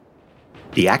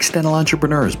The Accidental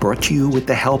Entrepreneur is brought to you with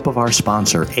the help of our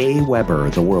sponsor,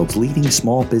 AWeber, the world's leading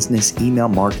small business email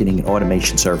marketing and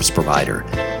automation service provider.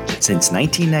 Since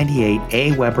 1998,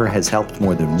 AWeber has helped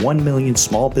more than 1 million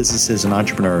small businesses and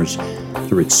entrepreneurs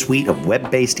through its suite of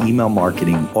web-based email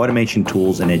marketing, automation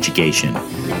tools, and education.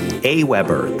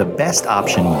 AWeber, the best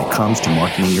option when it comes to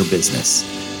marketing your business.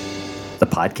 The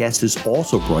podcast is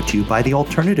also brought to you by the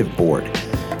Alternative Board.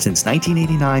 Since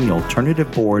 1989, the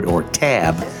Alternative Board, or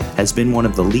TAB, has been one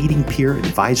of the leading peer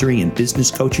advisory and business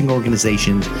coaching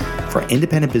organizations for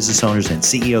independent business owners and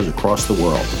CEOs across the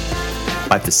world.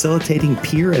 By facilitating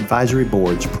peer advisory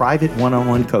boards, private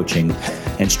one-on-one coaching,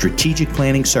 and strategic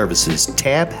planning services,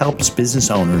 TAB helps business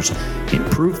owners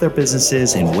improve their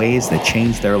businesses in ways that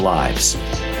change their lives.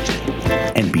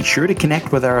 And be sure to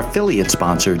connect with our affiliate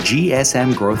sponsor,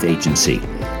 GSM Growth Agency.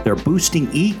 They're boosting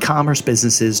e-commerce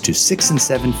businesses to 6 and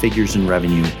 7 figures in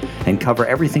revenue and cover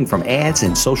everything from ads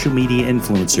and social media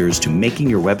influencers to making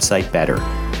your website better.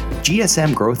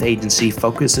 GSM Growth Agency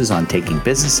focuses on taking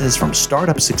businesses from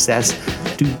startup success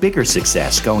to bigger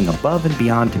success, going above and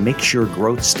beyond to make sure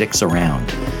growth sticks around.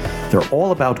 They're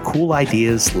all about cool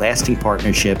ideas, lasting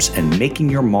partnerships, and making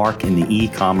your mark in the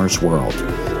e-commerce world.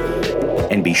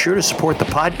 And be sure to support the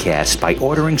podcast by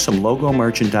ordering some logo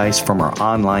merchandise from our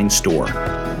online store.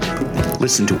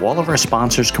 Listen to all of our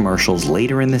sponsors' commercials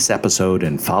later in this episode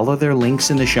and follow their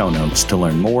links in the show notes to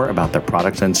learn more about their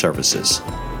products and services.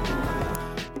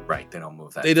 Right, they don't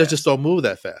move that fast. Just don't move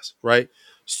that fast, right?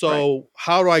 So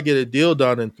How do I get a deal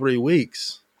done in 3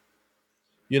 weeks?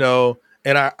 And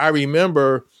I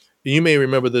remember, you may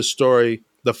remember this story,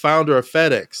 the founder of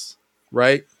FedEx,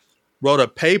 right, wrote a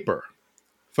paper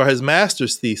for his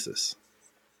master's thesis,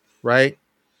 right?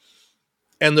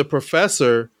 And the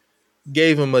professor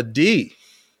gave him a D,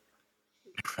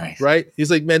 right?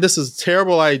 He's like, man, this is a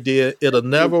terrible idea. It'll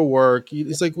never work.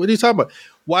 He's like, what are you talking about?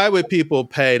 Why would people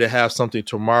pay to have something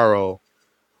tomorrow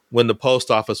when the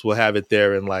post office will have it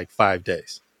there in like 5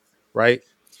 days, right?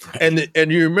 And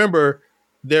you remember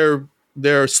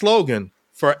their slogan,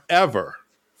 forever,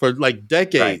 for like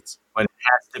decades. When it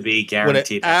has to be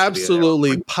guaranteed. When it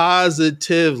absolutely,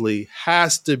 positively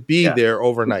has to be there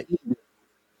overnight.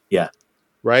 Yeah.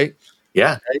 Right?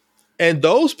 Yeah. And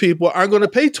those people aren't going to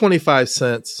pay 25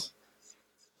 cents.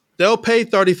 They'll pay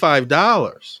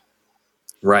 $35.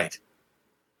 Right.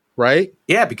 Right?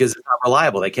 Yeah, because it's not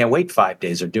reliable. They can't wait 5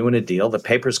 days. They're doing a deal. The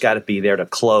paper's got to be there to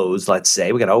close, let's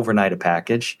say. We got to overnight a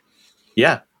package.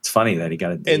 Yeah. It's funny that he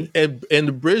got a deal. And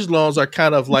the bridge loans are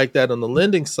kind of like that on the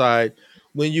lending side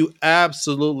when you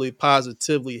absolutely,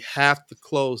 positively have to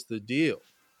close the deal.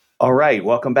 All right.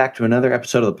 Welcome back to another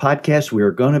episode of the podcast. We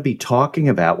are going to be talking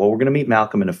about, we're going to meet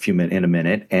Malcolm in a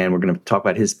minute, and we're going to talk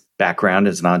about his background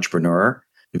as an entrepreneur.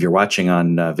 If you're watching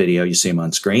on video, you see him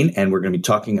on screen. And we're going to be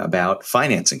talking about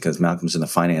financing because Malcolm's in the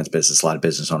finance business. A lot of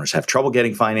business owners have trouble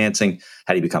getting financing.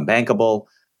 How do you become bankable?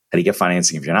 How do you get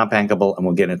financing if you're not bankable? And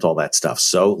we'll get into all that stuff.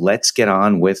 So let's get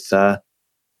on with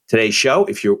today's show.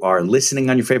 If you are listening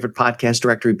on your favorite podcast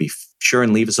directory, be sure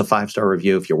and leave us a 5-star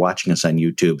review. If you're watching us on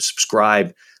YouTube,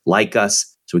 subscribe, like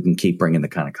us, so we can keep bringing the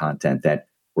kind of content that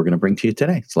we're going to bring to you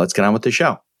today. So let's get on with the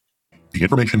show. The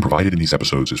information provided in these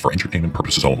episodes is for entertainment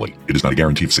purposes only. It is not a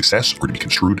guarantee of success or to be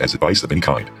construed as advice of any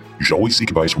kind. You should always seek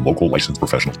advice from local licensed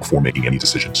professionals before making any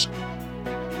decisions.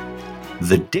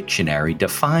 The dictionary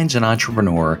defines an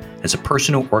entrepreneur as a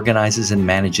person who organizes and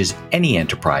manages any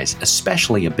enterprise,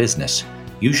 especially a business,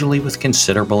 usually with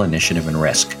considerable initiative and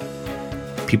risk.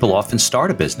 People often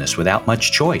start a business without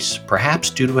much choice, perhaps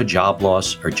due to a job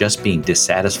loss or just being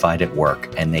dissatisfied at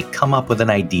work, and they come up with an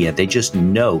idea they just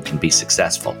know can be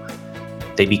successful.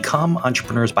 They become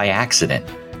entrepreneurs by accident.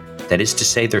 That is to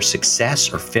say, their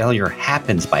success or failure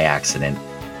happens by accident,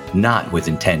 not with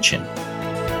intention.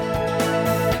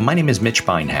 My name is Mitch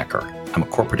Beinhacker. I'm a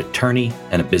corporate attorney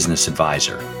and a business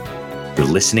advisor. You're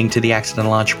listening to The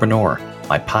Accidental Entrepreneur,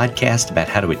 my podcast about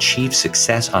how to achieve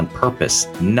success on purpose,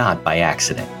 not by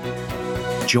accident.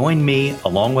 Join me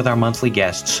along with our monthly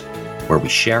guests where we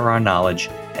share our knowledge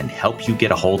and help you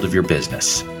get a hold of your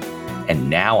business. And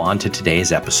now on to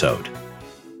today's episode.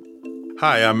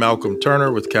 Hi, I'm Malcolm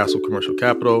Turner with Castle Commercial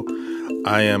Capital.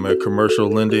 I am a commercial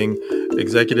lending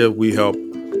executive. We help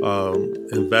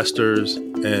investors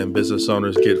and business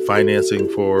owners get financing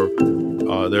for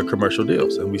their commercial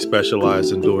deals. And we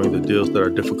specialize in doing the deals that are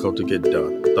difficult to get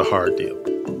done, the hard deal.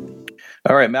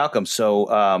 All right, Malcolm. So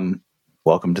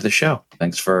welcome to the show.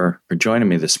 Thanks for joining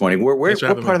me this morning. What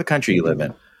part of the country you live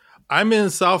in? I'm in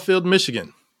Southfield,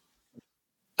 Michigan.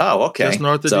 Oh, okay. Just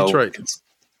north of Detroit.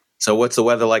 So what's the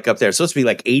weather like up there? It's supposed to be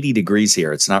like 80 degrees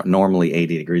here. It's not normally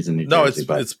 80 degrees in New Jersey.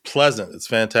 No, it's pleasant. It's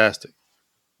fantastic.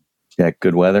 Yeah,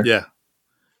 good weather. Yeah.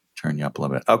 Turn you up a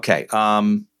little bit. Okay.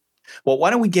 Well,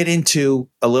 why don't we get into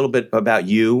a little bit about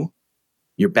you,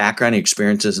 your background,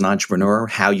 experience as an entrepreneur,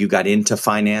 how you got into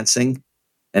financing,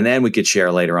 and then we could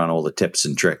share later on all the tips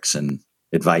and tricks and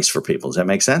advice for people. Does that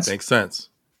make sense? Makes sense.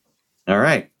 All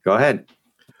right. Go ahead.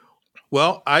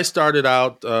 Well, I started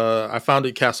out, I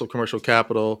founded Castle Commercial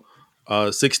Capital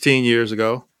 16 years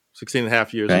ago, 16 and a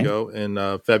half years ago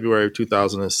in February of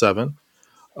 2007.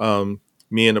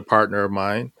 Me and a partner of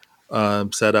mine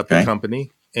set up the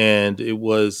company, and it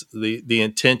was the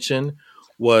intention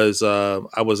was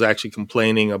I was actually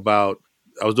complaining about,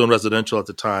 I was doing residential at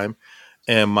the time,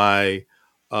 and my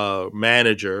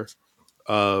manager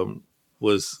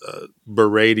was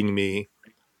berating me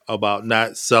about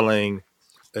not selling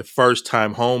a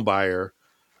first-time home buyer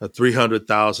a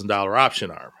 $300,000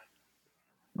 option arm,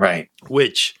 right?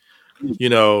 Which, you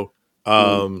know,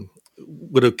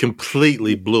 would have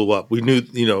completely blew up. We knew,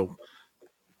 you know,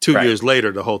 2 years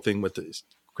later, the whole thing with the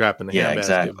crap in the handbasket.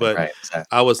 Exactly. But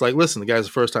I was like, listen, the guy's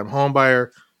a first-time home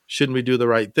buyer. Shouldn't we do the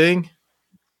right thing?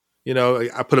 You know,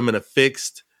 I put him in a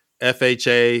fixed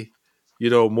FHA, you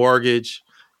know, mortgage,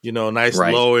 you know, nice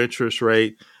low interest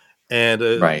rate. And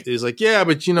he's like, yeah,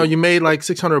 but you know, you made like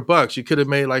 $600. You could have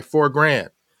made like $4,000,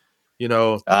 you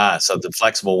know? So the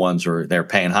flexible ones they're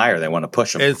paying higher. They want to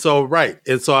push them. And so,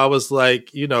 And so I was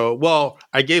like, you know, well,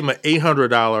 I gave him an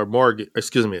 $800 mortgage, an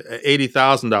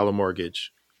 $80,000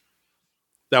 mortgage.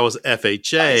 That was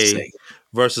FHA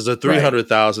versus a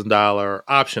 $300,000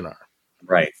 option arm.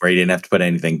 Right. Where you didn't have to put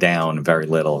anything down, very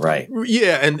little. Right.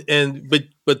 Yeah.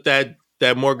 But that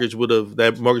mortgage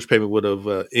payment would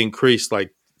have increased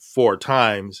like 4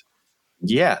 times.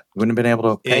 Yeah, wouldn't have been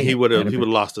able to pay. And he would have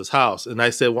lost his house. And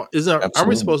I said, well, aren't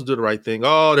we supposed to do the right thing?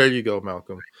 Oh, there you go,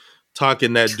 Malcolm.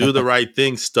 Talking that do the right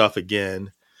thing stuff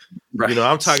again. You know,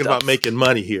 I'm talking about making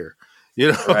money here.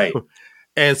 You know? Right.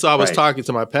 And so I was talking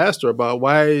to my pastor about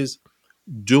why is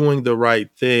doing the right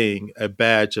thing a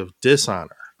badge of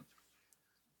dishonor?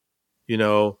 You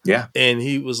know? Yeah. And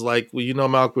he was like, well, you know,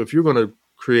 Malcolm, if you're going to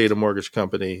create a mortgage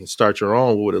company and start your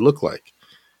own, what would it look like?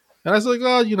 And I was like,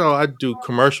 oh, you know, I'd do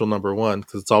commercial number one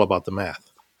because it's all about the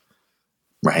math.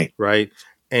 Right. Right.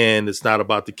 And it's not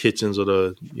about the kitchens or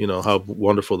the, you know, how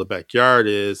wonderful the backyard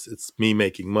is. It's me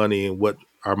making money and what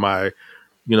are my,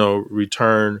 you know,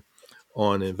 return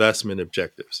on investment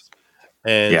objectives.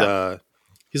 And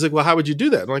he's like, well, how would you do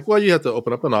that? I'm like, well, you have to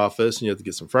open up an office and you have to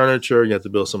get some furniture. You have to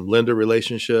build some lender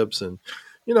relationships and,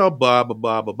 you know, blah, blah,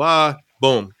 blah, blah, blah.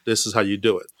 Boom. This is how you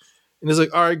do it. And he's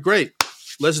like, all right, great.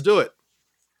 Let's do it.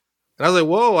 And I was like,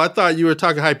 whoa, I thought you were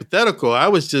talking hypothetical. I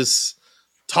was just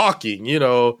talking, you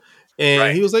know.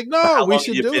 And he was like, no, we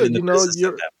should do it. You know,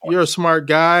 you're a smart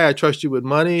guy. I trust you with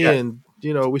money and,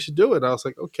 you know, we should do it. And I was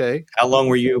like, okay. How long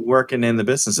were you working in the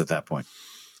business at that point?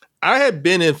 I had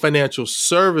been in financial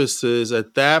services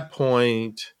at that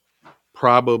point,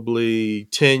 probably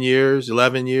 10 years,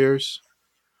 11 years.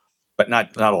 But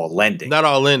not all lending. Not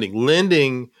all lending.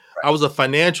 Lending, I was a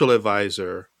financial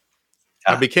advisor.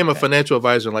 I became a financial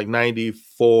advisor in like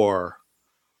 94.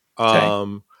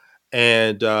 And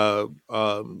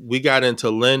we got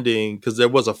into lending because there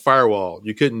was a firewall.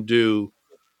 You couldn't do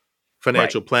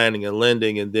financial planning and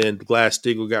lending. And then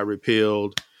Glass-Steagall got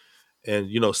repealed. And,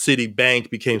 you know, Citibank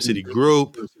became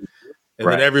Citigroup. And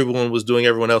then everyone was doing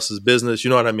everyone else's business. You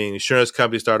know what I mean? Insurance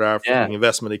companies started offering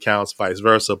investment accounts, vice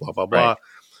versa, blah, blah, blah.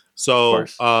 So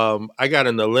I got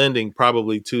into lending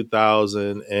probably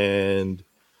 2000 and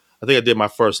I think I did my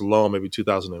first loan maybe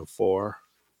 2004.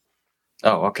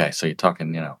 Oh, okay. So you're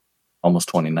talking, you know,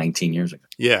 almost 19 years ago.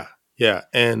 Yeah. Yeah.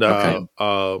 And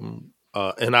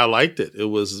and I liked it. It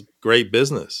was great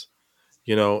business,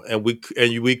 you know, and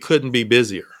we couldn't be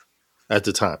busier at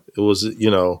the time. It was, you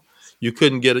know, you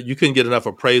couldn't get enough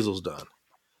appraisals done.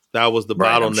 That was the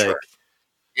bottleneck. Sure.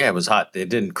 Yeah, it was hot. It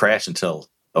didn't crash until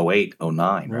 08,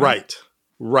 09.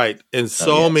 Right. And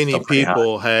so many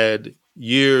people had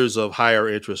years of higher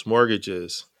interest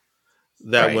mortgages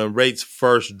that when rates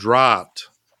first dropped,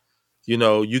 you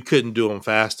know, you couldn't do them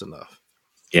fast enough.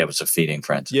 Yeah, it was a feeding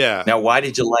frenzy. Yeah. Now, why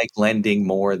did you like lending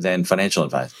more than financial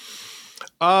advice?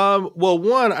 Well,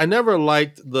 one, I never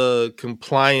liked the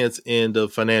compliance end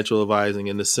of financial advising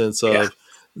in the sense of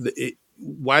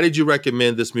why did you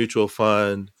recommend this mutual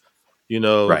fund, you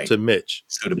know, to Mitch?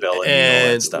 Suitability and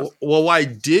all that stuff. Well, why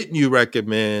didn't you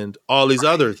recommend all these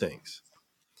other things?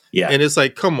 Yeah. And it's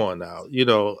like, come on now, you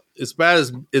know, as bad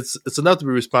as it's enough to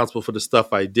be responsible for the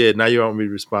stuff I did. Now you want me to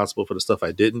be responsible for the stuff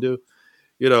I didn't do,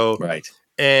 you know? Right.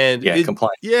 And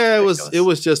compliance. Yeah, it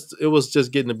was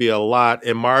just getting to be a lot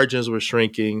and margins were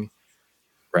shrinking.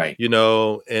 Right.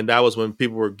 And that was when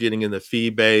people were getting in the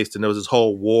fee-based, and there was this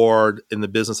whole war in the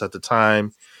business at the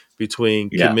time between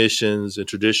commissions and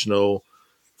traditional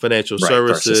financial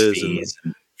services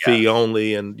and fee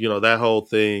only, and that whole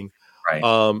thing.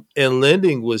 Right. And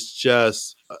lending was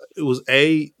just it was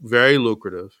very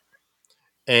lucrative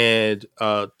and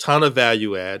a ton of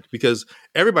value add, because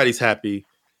everybody's happy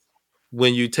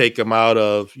when you take them out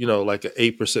of like an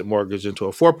 8% mortgage into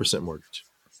a 4% mortgage.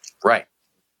 Right.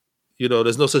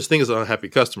 There's no such thing as an unhappy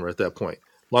customer at that point,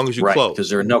 as long as you close. Because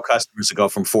there are no customers that go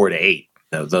from 4 to 8.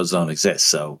 Those don't exist.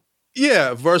 So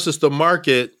versus the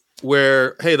market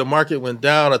where, hey, the market went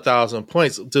down 1,000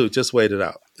 points. Dude, just wait it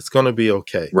out. It's going to be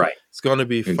okay. Right. It's going to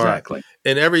be fine. Exactly.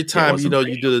 And every time, you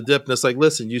do the dip, and it's like,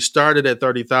 listen, you started at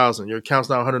 30,000. Your account's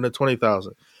now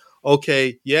 120,000.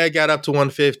 Okay. Yeah, it got up to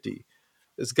 150.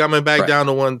 It's coming back down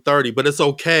to 130, but it's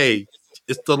okay.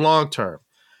 It's the long term.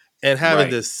 And having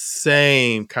the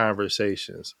same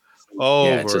conversations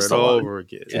over and over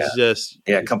again. Yeah. It's just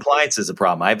compliance is a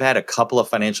problem. I've had a couple of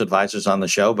financial advisors on the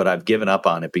show, but I've given up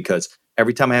on it because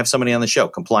every time I have somebody on the show,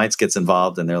 compliance gets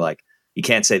involved, and they're like, you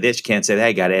can't say this, you can't say that,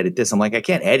 you got to edit this. I'm like, I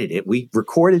can't edit it. We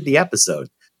recorded the episode,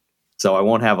 so I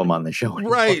won't have them on the show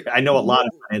anymore. Right. I know a lot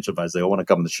of financial advisors, they want to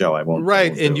come on the show. I won't.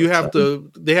 Right. I won't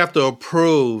And they have to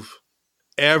approve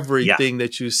everything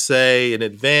that you say in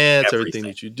advance, everything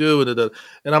that you do.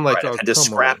 And I'm like, I had to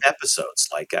scrap episodes.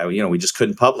 Like, we just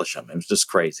couldn't publish them. It was just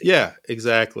crazy. Yeah,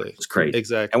 exactly. It was crazy.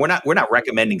 Exactly. And we're not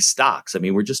recommending stocks. I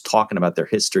mean, we're just talking about their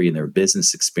history and their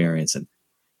business experience, and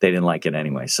they didn't like it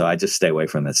anyway. So I just stay away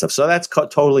from that stuff. So that's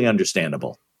totally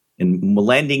understandable. In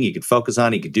lending, you could focus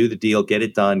on it, you could do the deal, get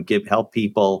it done, help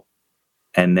people.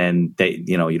 And then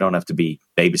you don't have to be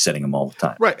babysitting them all the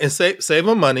time. Right. And save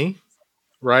them money.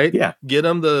 Right. Yeah. Get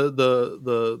them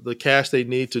the cash they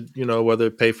need to,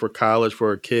 whether pay for college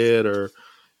for a kid or,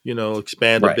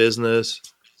 expand a business,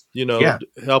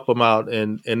 help them out.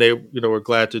 And they, were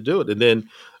glad to do it. And then,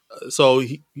 so,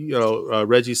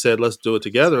 Reggie said, let's do it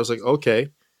together. I was like, okay.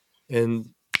 And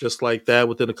just like that,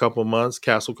 within a couple of months,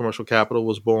 Castle Commercial Capital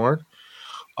was born.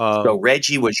 So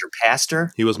Reggie was your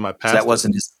pastor? He was my pastor. So that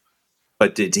wasn't his.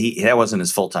 But that wasn't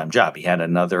his full-time job. He had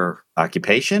another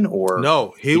occupation, or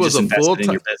no? He was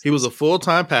a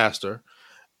full-time pastor,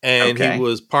 and he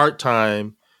was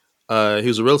part-time. He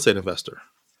was a real estate investor.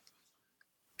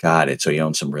 Got it. So he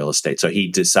owned some real estate. So he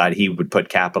decided he would put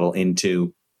capital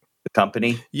into the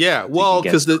company. Yeah, well,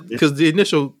 because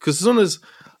as soon as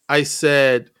I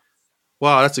said,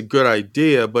 "Wow, that's a good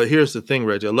idea," but here's the thing,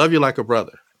 Reggie, I love you like a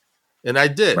brother, and I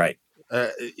did. Right.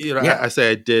 I say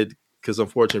I did. Because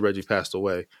unfortunately, Reggie passed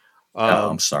away.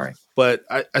 I'm sorry. But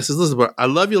I said, listen, bro, I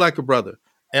love you like a brother.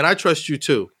 And I trust you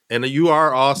too. And you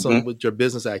are awesome with your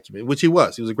business acumen, which he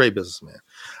was. He was a great businessman.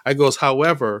 I goes,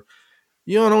 however,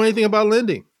 you don't know anything about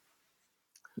lending.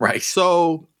 Right.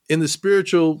 So in the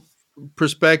spiritual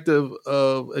perspective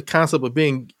of a concept of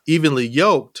being evenly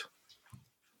yoked,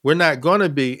 we're not going to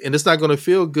be, and it's not going to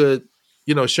feel good,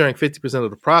 sharing 50% of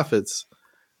the profits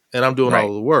and I'm doing all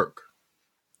of the work.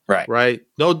 Right.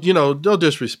 No, no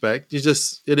disrespect. It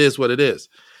is what it is.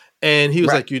 And he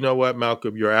was like, you know what,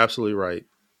 Malcolm, you're absolutely right.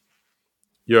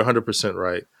 You're 100%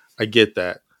 right. I get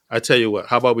that. I tell you what,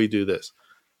 how about we do this?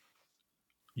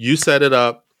 You set it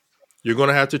up. You're going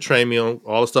to have to train me on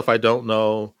all the stuff I don't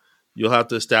know. You'll have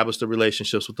to establish the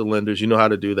relationships with the lenders. You know how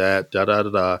to do that.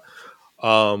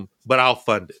 But I'll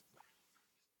fund it.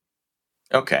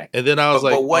 Okay. And then I was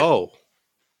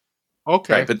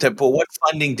okay. Right, but what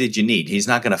funding did you need? He's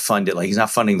not going to fund it. Like, he's not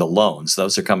funding the loans;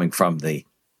 those are coming from the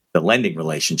lending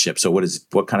relationship. So,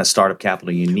 what kind of startup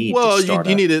capital you need? Well,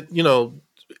 you needed,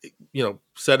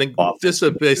 setting office, just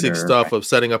the basic stuff of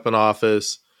setting up an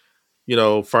office,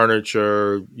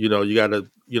 furniture. You got to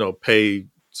pay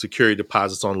security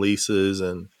deposits on leases,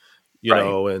 and you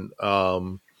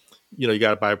got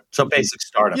to buy basic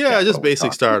startup. Yeah, just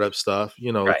basic startup stuff.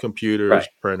 Computers,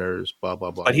 printers, blah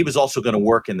blah blah. But he was also going to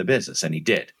work in the business, and he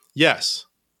did. Yes.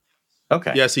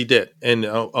 Okay. Yes, he did, and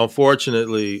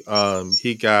unfortunately,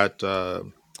 he got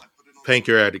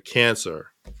pancreatic cancer.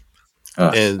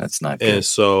 And that's not good. And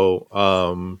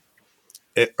so,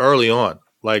 early on,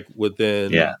 like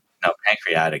within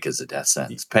pancreatic is a death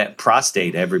sentence.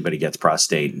 Prostate, everybody gets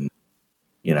prostate, and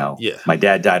my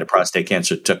dad died of prostate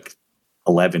cancer. It took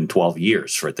 11, 12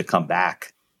 years for it to come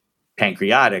back.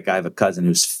 Pancreatic, I have a cousin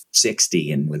who's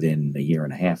 60, and within a year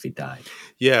and a half, he died.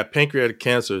 Yeah, pancreatic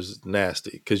cancer is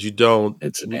nasty because you don't.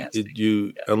 It's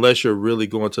nasty. Unless you're really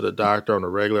going to the doctor on a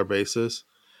regular basis,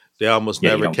 they almost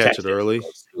never catch it early.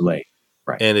 It's too late,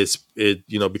 right? And it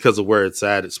because of where it's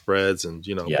at, it spreads, and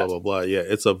blah blah blah. Yeah,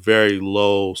 it's a very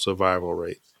low survival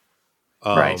rate.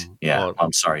 Right. Yeah. On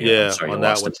I'm sorry. I'm yeah, sorry you on that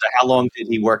lost one. him. So how long did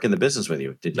he work in the business with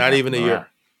you? Did you Not have even a him year. around?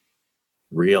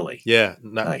 Really? Yeah,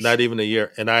 Nice. not even a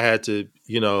year. And I had to,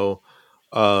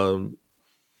 um,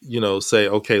 say,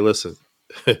 okay, listen,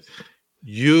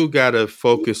 you got to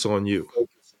focus on you.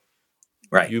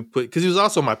 Right. You put because he was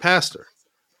also my pastor,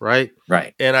 right?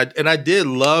 Right. And I did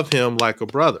love him like a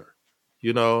brother,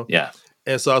 Yeah.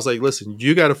 And so I was like, listen,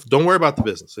 you got to don't worry about the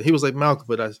business. And he was like, Malcolm,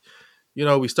 but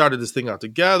we started this thing out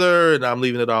together, and I'm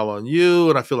leaving it all on you,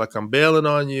 and I feel like I'm bailing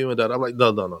on you, and that I'm like,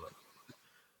 no, no, no, no.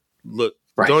 Look,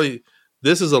 Right.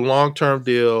 this is a long-term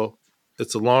deal.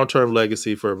 It's a long-term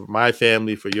legacy for my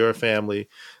family, for your family.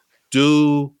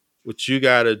 Do what you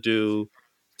got to do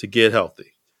to get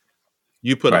healthy.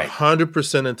 You put Right.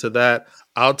 100% into that.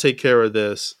 I'll take care of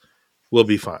this. We'll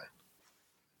be fine.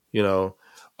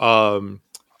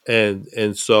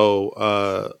 And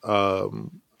so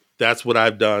that's what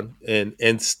I've done.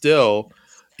 And still,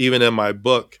 even in my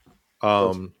book,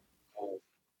 when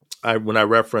I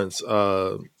reference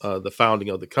the founding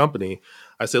of the company,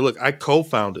 I say, look, I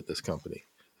co-founded this company.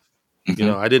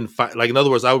 Mhm. I didn't in other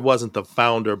words, I wasn't the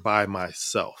founder by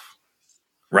myself.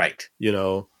 Right.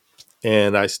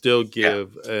 And I still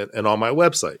give, and on my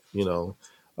website,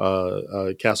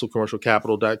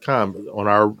 castlecommercialcapital.com on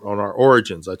our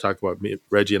origins, I talk about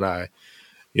Reggie and I,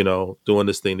 doing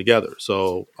this thing together.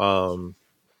 So,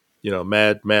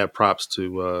 mad props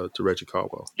to Reggie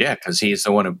Caldwell. Yeah, because he's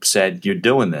the one who said you're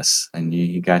doing this, and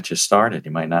you got you started.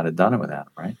 You might not have done it without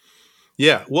him, right?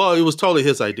 Yeah, well, it was totally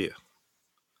his idea.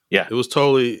 Yeah. It was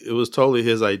totally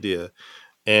his idea,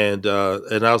 and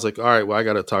I was like, all right, well, I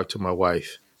got to talk to my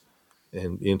wife,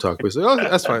 and Ian talked. He said, oh,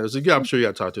 that's fine. I was like, yeah, I'm sure you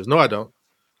got to talk to us. No, I don't.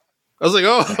 I was like,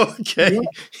 oh, okay,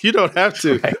 you don't have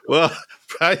to. Right. Well,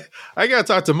 I got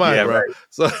to talk to mine, bro. Right.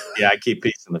 So yeah, I keep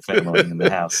peace in the family in the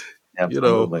house.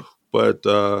 Absolutely. But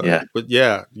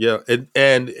yeah,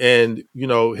 and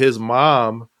his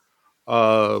mom,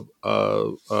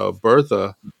 Bertha,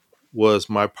 was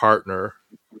my partner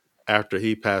after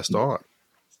he passed on.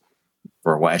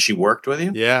 For a while, she worked with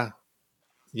you. Yeah,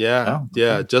 Oh, okay.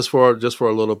 yeah, just for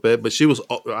a little bit. But she was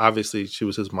obviously she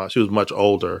was his mom. She was much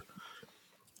older,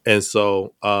 and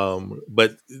so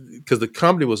but because the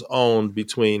company was owned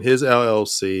between his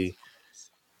LLC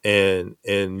and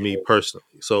me personally,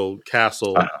 so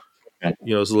Castle. Okay.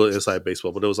 It's a little inside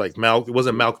baseball, but it was like it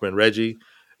wasn't Malcolm and Reggie.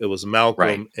 It was Malcolm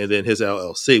Right. and then his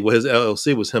LLC. Well, his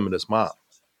LLC was him and his mom.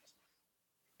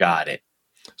 Got it.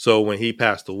 So when he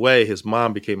passed away, his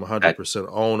mom became 100%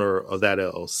 owner of that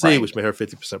LLC, Right. which made her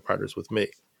 50% partners with me.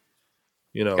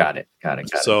 Got it.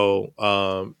 So,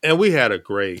 and we had a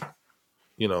great,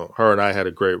 her and I had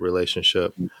a great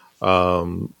relationship,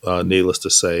 needless to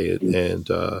say. And,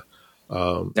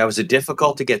 now, was it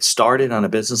difficult to get started on a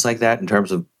business like that in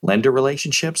terms of lender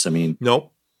relationships? I mean,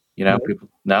 nope. People,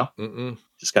 no, Mm-mm.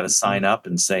 just got to sign up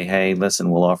and say, hey,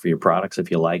 listen, we'll offer you products if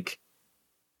you like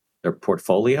their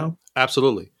portfolio.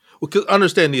 Absolutely. Well, because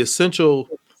understand the essential,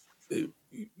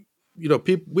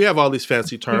 people, we have all these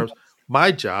fancy terms.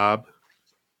 My job,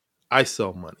 I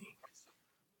sell money.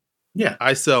 Yeah.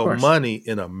 I sell money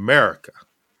in America.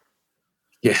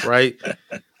 Yeah. Right.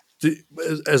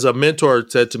 As a mentor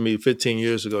said to me 15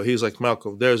 years ago, he's like,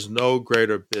 Malcolm, there's no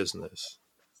greater business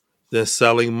than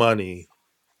selling money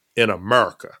in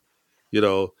America,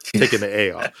 taking the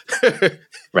A off.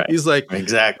 Right. He's like,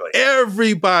 exactly.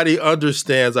 Everybody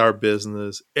understands our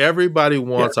business. Everybody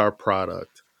wants our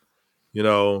product,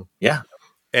 Yeah.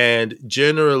 And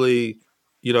generally,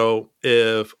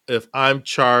 if I'm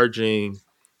charging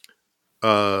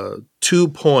 2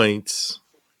 points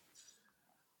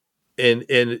and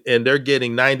they're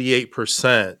getting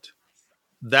 98%,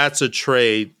 that's a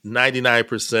trade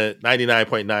 99%,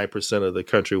 99.9% of the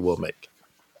country will make.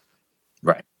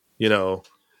 Right.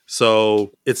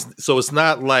 So it's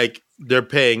not like they're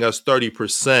paying us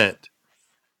 30%.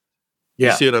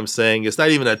 You see what I'm saying? It's not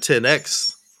even a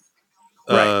 10x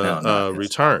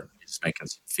return. Just making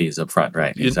some fees up front,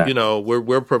 right? Exactly.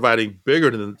 We're providing bigger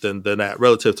than that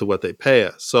relative to what they pay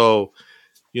us. So,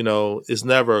 it's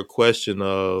never a question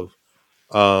of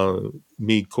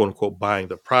me, quote unquote, buying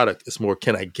the product. It's more,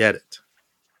 can I get it?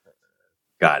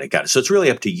 Got it. So it's really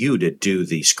up to you to do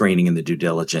the screening and the due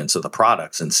diligence of the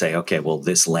products and say, okay, well,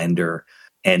 this lender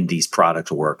and these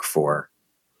products work for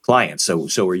clients. So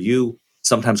are you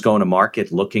sometimes going to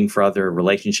market looking for other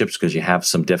relationships because you have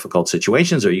some difficult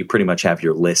situations, or you pretty much have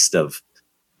your list of,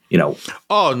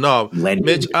 Oh no,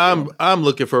 Mitch, I'm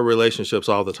looking for relationships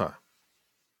all the time.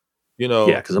 Yeah,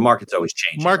 because the market's always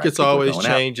changing. Market's always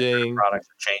changing. Products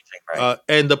are changing, right?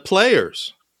 And the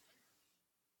players.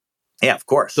 Yeah, of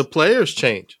course. The players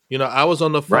change. I was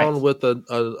on the phone Right. with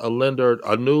a lender,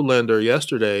 a new lender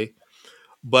yesterday,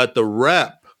 but the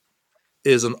rep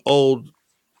is an old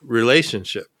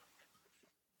relationship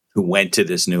Who went to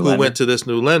this new who lender? went to this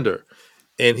new lender.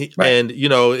 And Right.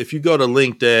 if you go to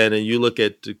LinkedIn and you look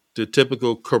at the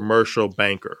typical commercial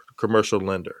banker, commercial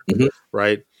lender, Mhm.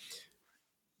 right?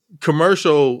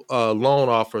 Commercial loan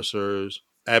officers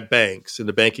at banks in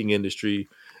the banking industry,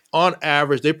 on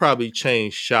average, they probably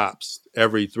change shops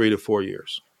every 3 to 4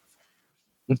 years.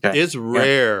 Okay. It's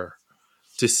rare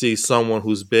to see someone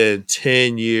who's been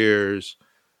 10 years,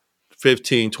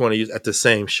 15, 20 years at the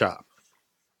same shop.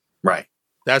 Right.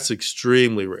 That's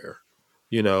extremely rare,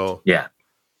 Yeah.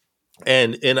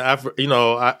 And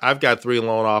I've got 3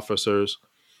 loan officers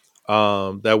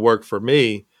that work for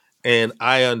me, and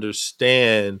I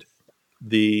understand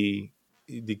the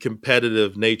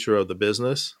competitive nature of the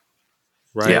business,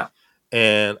 right? Yeah.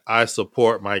 And I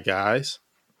support my guys,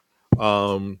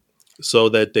 so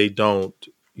that they don't,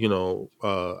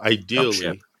 ideally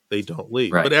ship. they don't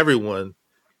leave. Right. But everyone,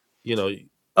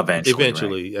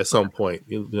 Eventually, right. at some point,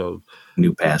 New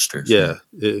pastors. yeah,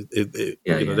 Yeah.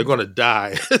 they're going to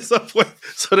die at some point,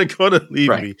 so they're going to leave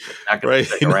Right. me, Not gonna right?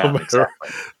 stick around. Exactly.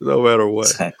 No matter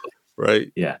what, Exactly.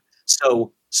 right? Yeah.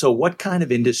 So what kind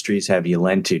of industries have you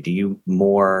lent to?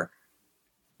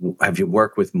 Have you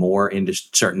worked with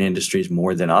certain industries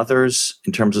more than others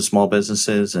in terms of small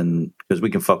businesses? And because we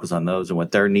can focus on those and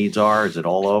what their needs are, is it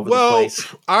all over the place?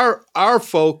 Our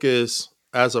focus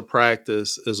as a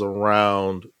practice is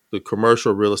around the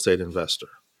commercial real estate investor.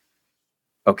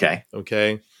 Okay.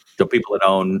 Okay. So people that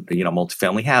own,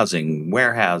 multifamily housing,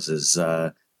 warehouses,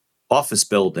 office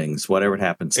buildings, whatever it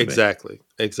happens to Exactly.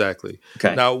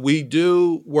 Okay. Now, we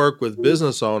do work with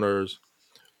business owners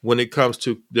when it comes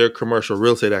to their commercial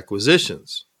real estate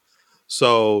acquisitions.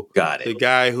 So Got it. the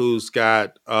guy who's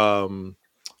got,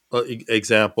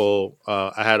 example,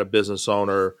 I had a business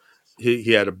owner,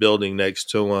 he had a building next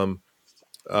to him.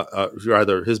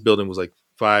 Rather, his building was like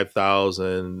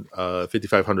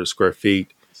 5,500 square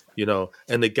feet,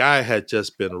 and the guy had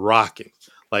just been rocking.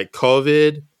 Like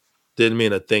COVID didn't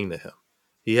mean a thing to him.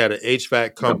 He had an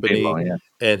HVAC company,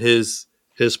 and his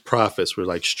profits were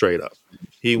like straight up.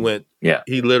 He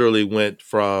literally went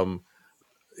from,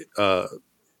 I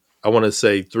want to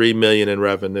say 3 million in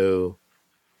revenue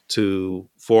to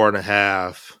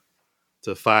 4.5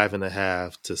 to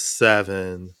 5.5 to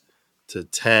 7 to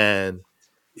 10.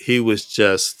 He was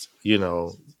just, he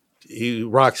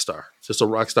rock star, just a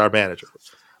rock star manager.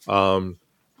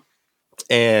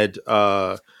 And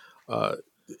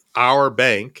our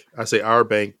bank, I say our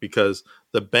bank because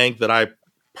the bank that I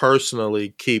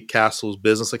personally keep Castle's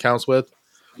business accounts with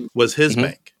was his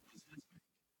bank.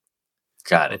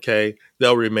 Got it. Okay.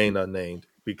 They'll remain unnamed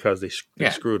because they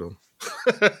screwed him.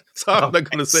 So I'm not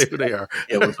going to say who they are.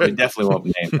 Yeah, we definitely won't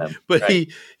name them. But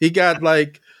he got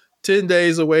like 10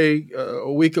 days away,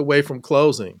 a week away from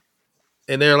closing.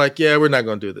 And they're like, yeah, we're not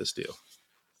going to do this deal.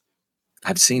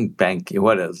 I've seen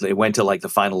they went to like the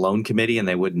final loan committee and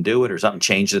they wouldn't do it, or something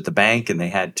changed at the bank and they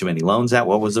had too many loans out.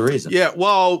 What was the reason? Yeah,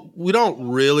 well, we don't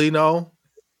really know.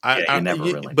 Never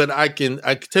really. But I can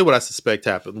tell you what I suspect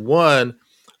happened. One,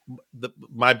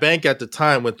 my bank at the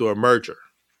time went through a merger.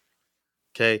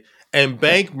 Okay. And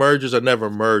bank mergers are never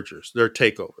mergers. They're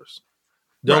takeovers.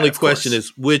 The only question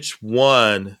is which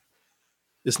one.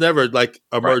 It's never like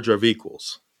a merger of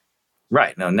equals.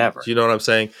 Right. No, never. Do you know what I'm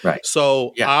saying? Right.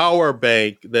 So our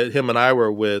bank that him and I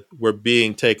were with were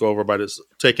being taken over by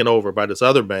this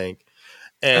other bank.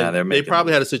 And they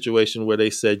probably had a situation where they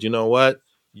said, you know what?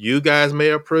 You guys may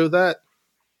approve that,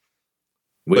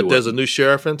 but there's a new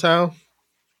sheriff in town.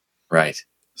 Right.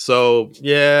 So,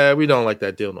 we don't like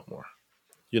that deal no more.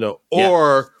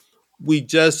 Or we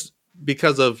just,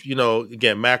 because of,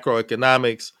 again,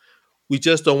 macroeconomics, we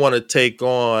just don't want to take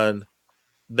on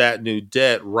that new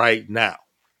debt right now.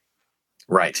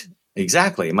 Right.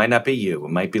 Exactly. It might not be you.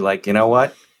 It might be like, you know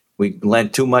what? We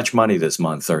lent too much money this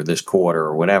month or this quarter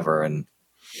or whatever, and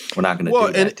we're not going to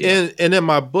do that deal. And in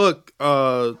my book,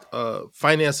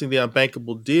 Financing the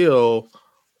Unbankable Deal,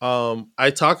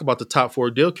 I talk about the top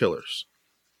 4 deal killers.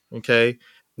 Okay.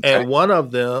 And one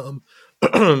of them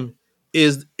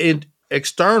is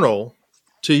external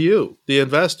to you, the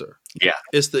investor. Yeah.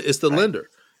 It's the lender.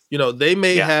 They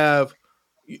may have,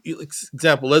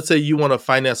 example, let's say you want to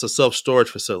finance a self-storage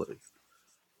facility.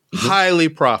 Mm-hmm. Highly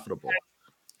profitable.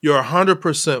 You're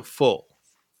 100% full.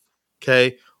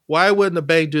 Okay. Why wouldn't the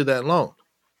bank do that loan?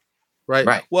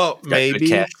 Right. Well, maybe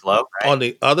cash flow, on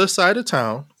the other side of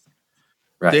town,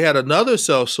 they had another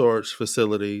self-storage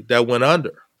facility that went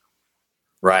under.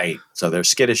 Right. So they're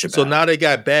skittish about it. So now they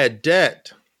got bad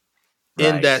debt.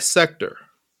 in Right. that sector.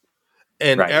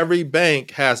 And Right. every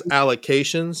bank has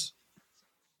allocations.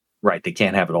 Right. They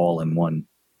can't have it all in one.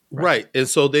 Right. And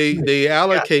so they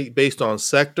allocate based on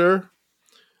sector,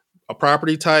 a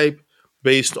property type,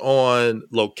 based on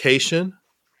location.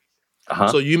 Uh-huh.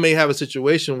 So you may have a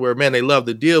situation where, man, they love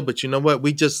the deal, but you know what?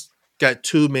 We just got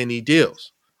too many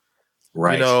deals.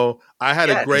 Right. You know, I had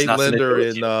a there's great nothing to do lender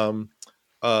with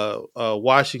in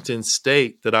Washington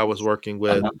State that I was working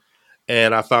with, Uh-huh.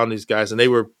 and I found these guys, and they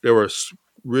were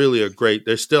really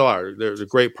they still are. They're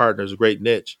great partners, a great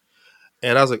niche.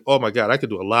 And I was like, oh my God, I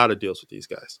could do a lot of deals with these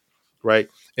guys. Right.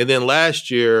 And then last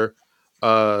year,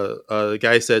 the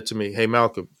guy said to me, hey,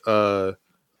 Malcolm,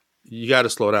 you got to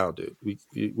slow down, dude.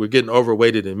 We're getting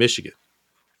overweighted in Michigan.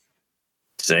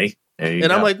 See? There you And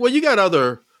go. I'm like, well, you got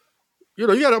other,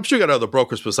 I'm sure you got other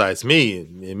brokers besides me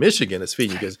in Michigan that's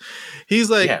feeding you guys. He's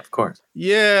like, yeah, of course.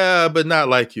 Yeah, but not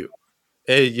like you.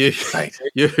 And Right.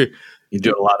 you're You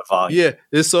do a lot of volume. yeah.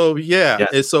 And so, Yes.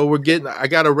 And so I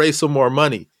got to raise some more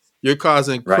money. You're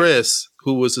causing Right. Chris,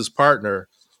 who was his partner,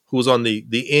 who was on the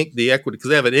equity, because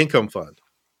they have an income fund,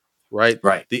 right?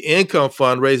 Right. The income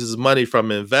fund raises money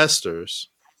from investors,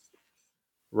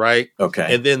 right?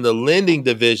 Okay. And then the lending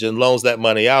division loans that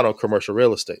money out on commercial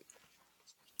real estate.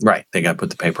 Right. They got to put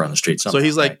the paper on the street somehow. So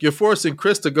he's like, right? you're forcing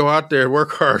Chris to go out there and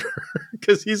work harder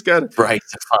because he's got to. Right.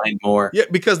 To find more. Yeah,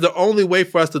 because the only way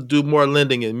for us to do more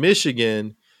lending in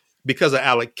Michigan, because of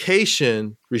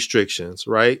allocation restrictions,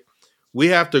 right? We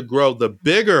have to grow the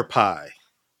bigger pie.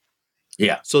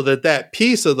 Yeah. So that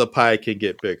piece of the pie can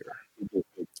get bigger.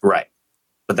 Right.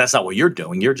 But that's not what you're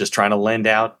doing. You're just trying to lend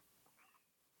out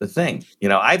the thing. You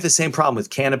know, I have the same problem with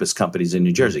cannabis companies in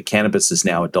New Jersey. Cannabis is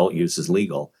now adult use is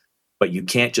legal, but you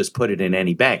can't just put it in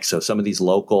any bank. So some of these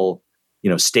local,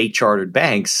 state chartered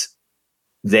banks,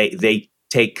 they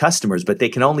take customers, but they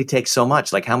can only take so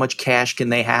much. Like how much cash can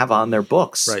they have on their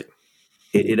books? Right.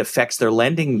 It affects their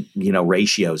lending,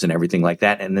 ratios and everything like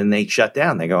that. And then they shut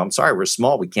down. They go, I'm sorry, we're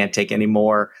small. We can't take any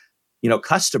more,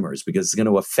 customers because it's going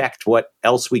to affect what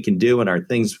else we can do and our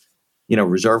things,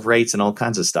 reserve rates and all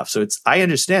kinds of stuff. So I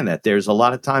understand that there's a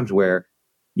lot of times where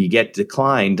you get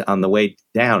declined on the way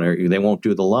down or they won't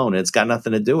do the loan. And it's got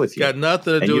nothing to do with you. Got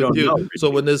nothing to do with you. So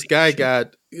when this guy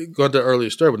got, going to the earlier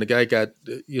story, when the guy got,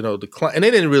 declined, and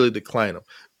they didn't really decline him.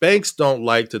 Banks don't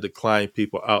like to decline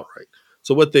people outright.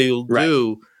 So what they'll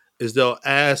do is they'll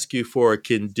ask you for a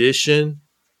condition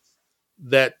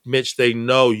that, Mitch, they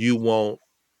know you won't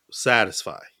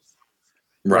satisfy.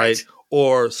 Right.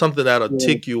 Or something that'll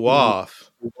tick you off.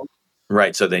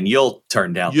 Right. So then you'll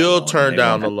turn down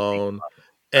the loan.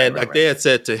 And they had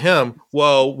said to him,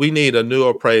 well, we need a new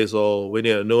appraisal. We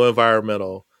need a new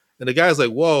environmental. And the guy's like,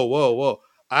 whoa.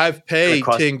 I've paid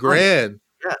 10 grand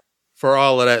for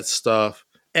all of that stuff.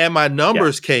 And my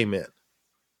numbers came in.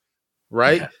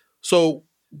 Right. Yeah. So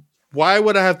why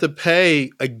would I have to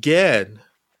pay again?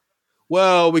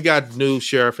 Well, we got new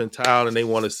sheriff in town and they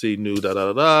want to see new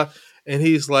da-da-da-da. And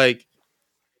he's like,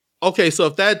 okay, so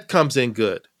if that comes in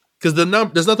good, because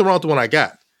there's nothing wrong with the one I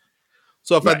got.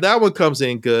 So if that one comes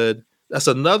in good, that's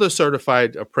another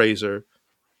certified appraiser.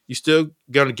 You still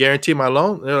going to guarantee my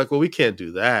loan? And they're like, well, we can't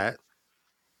do that.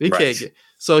 We can't get.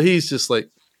 So he's just like,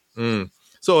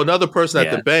 So another person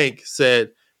at the bank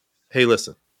said, hey,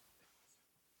 listen,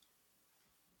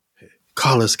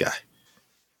 call this guy.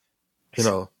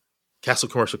 Castle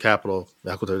Commercial Capital,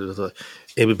 but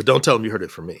don't tell him you heard it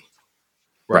from me.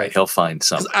 Right. He'll find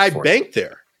something. I banked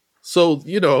there. So,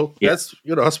 that's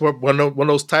where when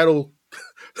those title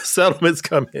settlements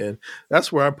come in,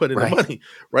 that's where I'm putting the money.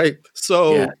 Right.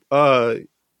 So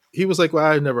he was like, well,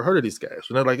 I never heard of these guys.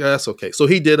 And they're like, that's okay. So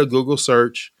he did a Google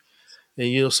search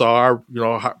and, saw our,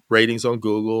 ratings on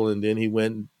Google. And then he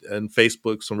went and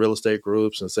Facebook some real estate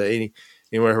groups and say,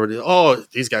 anyone heard it? Oh,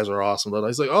 these guys are awesome.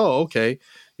 He's like, oh, okay.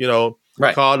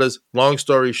 Called us. Long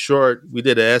story short, we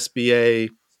did an SBA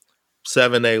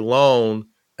 7A loan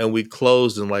and we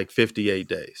closed in like 58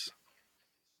 days.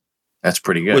 That's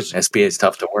pretty good. SBA is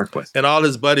tough to work with. And all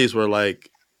his buddies were like,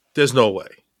 there's no way.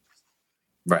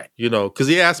 Right. Because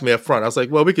he asked me up front. I was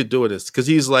like, well, we could do this. Because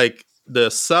he's like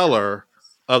the seller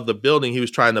of the building he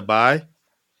was trying to buy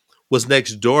was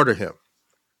next door to him.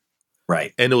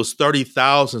 Right. And it was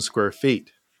 30,000 square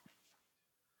feet.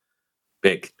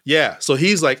 Big. Yeah. So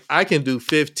he's like, I can do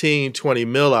 15, 20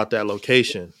 mil out that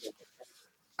location.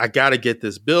 I got to get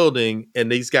this building.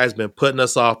 And these guys been putting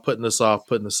us off.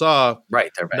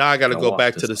 Right. Now I got to go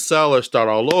back to the seller, start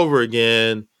all over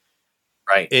again.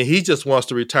 Right. And he just wants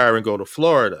to retire and go to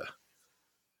Florida.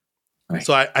 Right.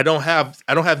 So I don't have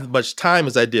as much time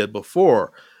as I did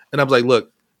before. And I was like,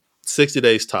 look, 60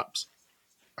 days tops.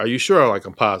 Are you sure? I'm like,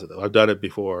 I'm positive. I've done it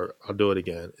before. I'll do it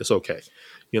again. It's okay.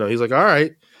 He's like, all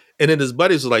right. And then his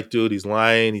buddies were like, dude, he's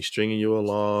lying. He's stringing you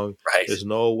along. Right. There's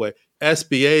no way.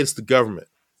 SBA is the government.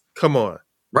 Come on.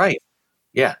 Right.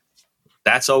 Yeah.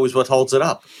 That's always what holds it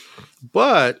up.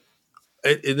 But,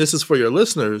 and this is for your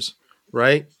listeners,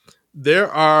 right?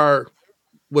 There are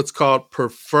what's called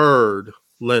preferred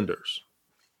lenders.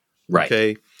 Right.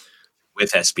 Okay.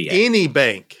 With SBA. Any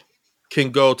bank can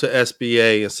go to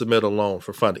SBA and submit a loan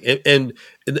for funding. And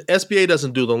the SBA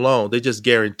doesn't do the loan. They just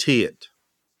guarantee it.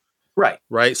 Right.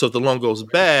 Right. So if the loan goes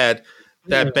bad,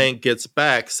 that bank gets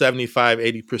back 75,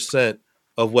 80%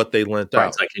 of what they lent out.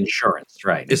 It's like insurance.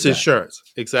 Right. It's insurance.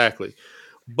 Exactly.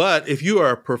 But if you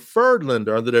are a preferred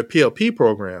lender under their PLP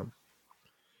program,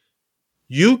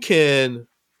 you can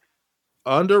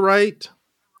underwrite,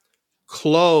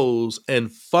 close, and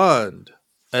fund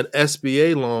an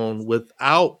SBA loan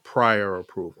without prior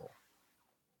approval.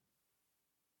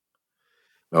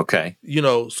 Okay.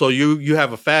 So you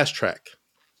have a fast track.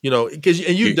 Because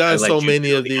you've done so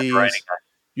many of these.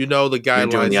 The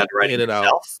guidelines in and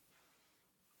out.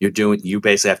 You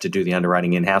basically have to do the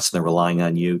underwriting in-house, and they're relying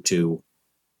on you to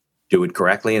do it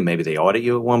correctly, and maybe they audit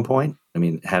you at one point. I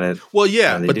mean,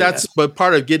 but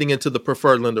part of getting into the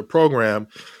preferred lender program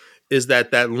is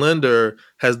that lender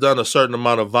has done a certain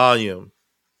amount of volume,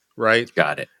 right?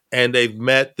 Got it. And they've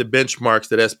met the benchmarks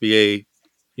that SBA,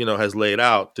 has laid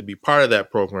out to be part of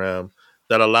that program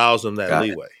that allows them that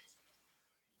leeway.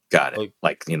 Got it.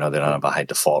 Like, they don't have a high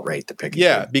default rate to pick.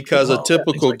 Yeah, because a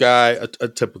typical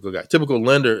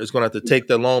lender is going to have to take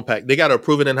the loan pack. They got to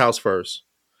approve it in-house first.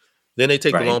 Then they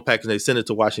take the loan pack and they send it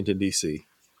to Washington, D.C.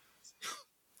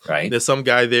 Right. There's some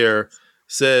guy there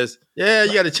says, yeah,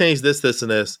 you got to change this, this, and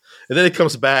this. And then it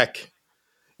comes back.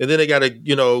 And then they got to,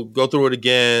 go through it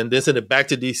again. Then send it back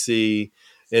to D.C.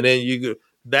 And then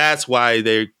that's why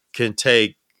they can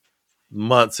take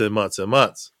months and months and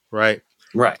months, right?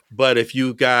 Right. But if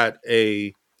you got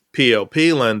a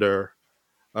PLP lender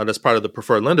that's part of the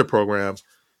preferred lender program,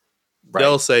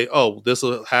 they'll say, oh, this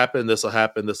will happen, this will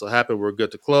happen, this will happen. We're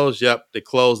good to close. Yep, they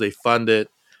close, they fund it.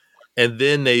 And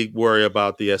then they worry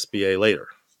about the SBA later.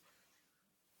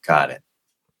 Got it.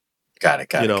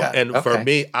 And for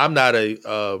me, I'm not an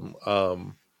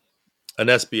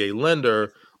SBA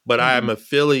lender, but I am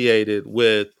affiliated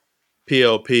with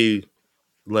PLP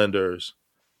lenders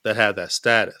that have that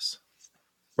status.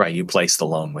 Right, you place the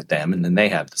loan with them, and then they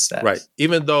have the status. Right.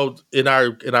 Even though in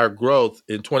our growth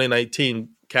in 2019,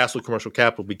 Castle Commercial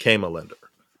Capital became a lender.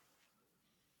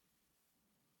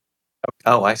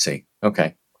 Oh, I see.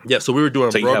 Okay. Yeah, so we were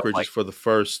doing brokerages for the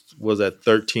first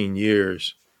 13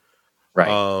 years.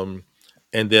 Right.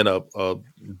 And then a $1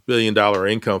 billion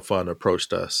income fund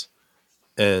approached us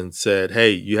and said,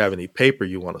 "Hey, you have any paper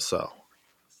you want to sell?"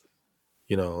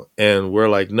 And we're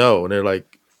like, "No." And they're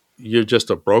like, "You're just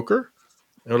a broker?"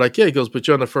 And we're like, "Yeah." He goes, "But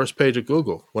you're on the first page of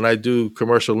Google. When I do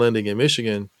commercial lending in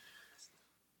Michigan,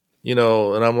 and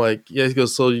I'm like, "Yeah." He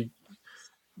goes, "So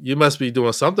you must be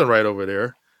doing something right over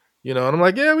there." And I'm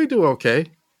like, "Yeah, we do okay."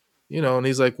 And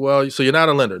he's like, "Well, so you're not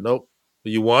a lender?" "Nope."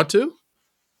 "You want to?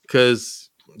 Because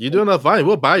you do enough volume,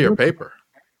 we'll buy your paper."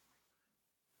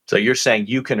 So you're saying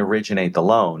you can originate the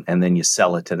loan and then you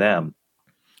sell it to them?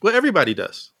 Well, everybody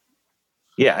does.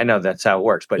 Yeah, I know that's how it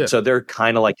works. But so they're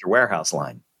kind of like your warehouse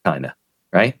line, kind of,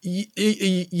 right?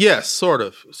 Yes, sort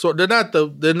of. So they're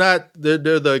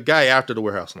the guy after the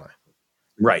warehouse line.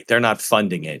 Right. They're not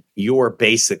funding it. You're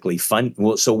basically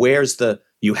Well, so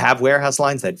you have warehouse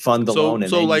lines that fund the loan, and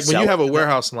so then like when you have a them.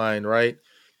 warehouse line, right?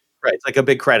 Right. It's like a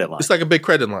big credit line. It's like a big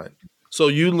credit line. So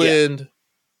you lend,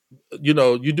 you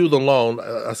do the loan.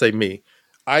 I say me.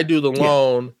 I do the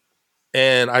loan,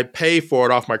 and I pay for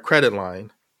it off my credit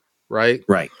line, right?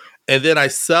 Right. And then I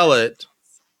sell it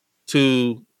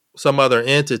to some other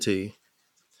entity.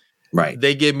 Right.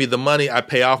 They give me the money. I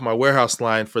pay off my warehouse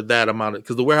line for that amount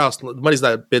because the money's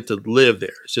not meant to live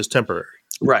there. It's just temporary.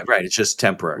 Right. It's just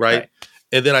temporary. Right.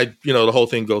 And then the whole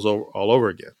thing goes all over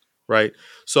again. Right.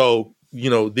 So,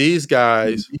 these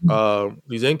guys,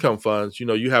 these income funds,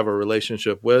 you have a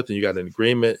relationship with, and you got an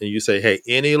agreement, and you say, hey,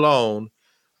 any loan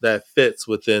that fits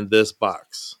within this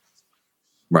box.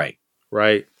 Right.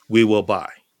 We will buy.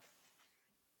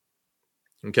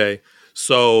 Okay.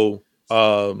 So,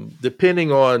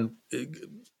 depending on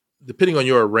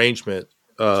your arrangement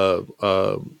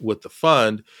with the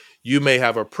fund, you may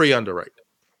have a pre-underwrite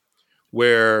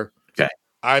where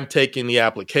I'm taking the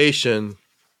application,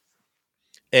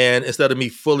 and instead of me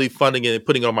fully funding it and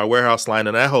putting it on my warehouse line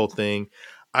and that whole thing,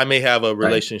 I may have a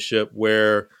relationship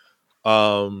where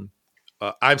I'm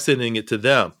sending it to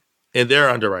them and they're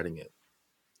underwriting it.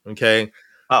 Okay.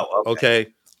 Oh,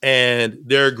 okay. and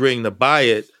they're agreeing to buy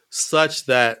it such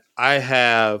that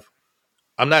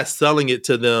I'm not selling it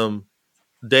to them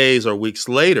days or weeks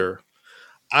later.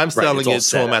 I'm Right, selling it's all it to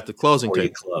set them up at the closing before you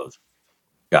table. close.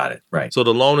 Got it. Right. So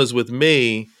the loan is with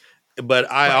me, but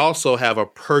I Right. also have a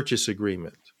purchase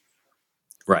agreement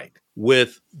Right.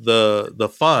 with the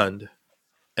fund,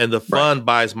 and the fund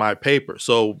buys my paper.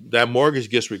 So that mortgage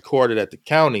gets recorded at the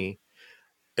county,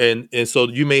 and so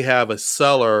you may have a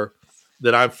seller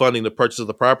that I'm funding the purchase of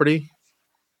the property,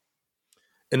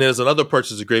 and there's another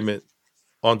purchase agreement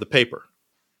on the paper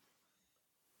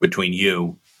Between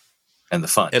you and the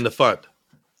fund. and the fund.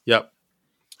 Yep.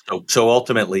 So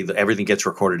ultimately, everything gets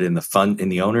recorded in the fund, in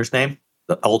the owner's name.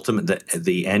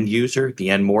 The end user, the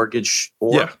end mortgage,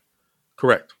 Yeah.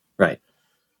 Correct. Right.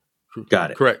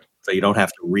 Got it. Correct. So you don't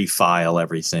have to refile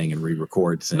everything and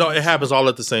re-record things. No, it happens all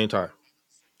at the same time.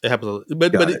 It happens,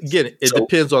 but it. again, it So-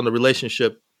 depends on the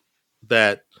relationship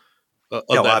that of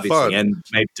that obviously, fund. and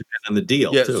maybe depend on the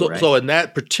deal Yeah. too, right? So in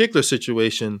that particular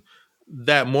situation,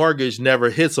 that mortgage never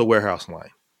hits a warehouse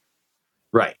line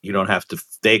Right. You don't have to.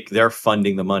 They're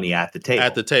funding the money at the table.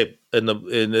 at the table, and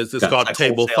it's Got it. called Like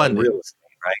table wholesaling funding. real estate,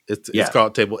 right? It's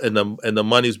called table, and the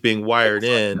money's being wired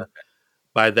in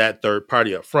by that third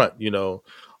party up front.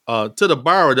 To the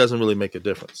borrower, it doesn't really make a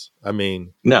difference. I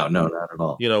mean, No, not at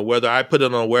all. whether I put it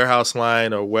on a warehouse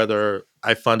line or whether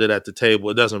I fund it at the table,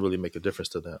 it doesn't really make a difference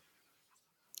to them.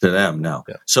 To them, no.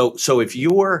 Yeah. So if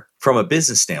you're, from a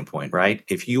business standpoint, right?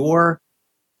 If you're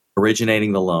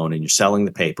originating the loan and you're selling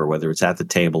the paper, whether it's at the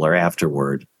table or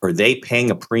afterward, are they paying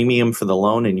a premium for the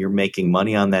loan and you're making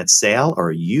money on that sale, or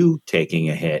are you taking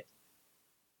a hit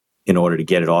in order to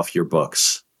get it off your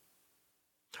books?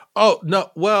 Oh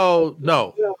no! Well,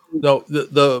 no.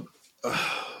 The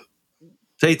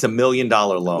Say it's $1 million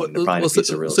loan to find a piece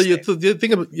of real estate. So you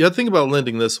think about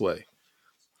lending this way.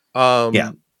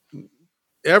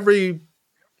 Every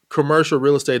commercial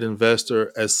real estate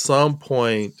investor, at some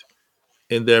point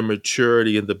in their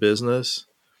maturity in the business,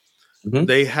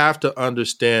 they have to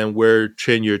understand where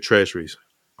 10-year treasuries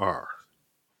are.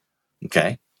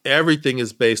 Okay. Everything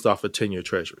is based off of 10-year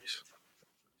treasuries.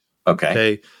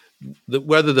 Okay.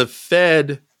 Whether the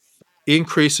Fed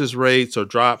increases rates or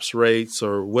drops rates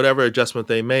or whatever adjustment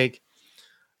they make,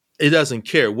 it doesn't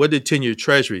care. What did 10-year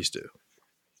treasuries do?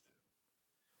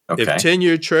 Okay. If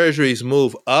 10-year treasuries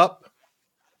move up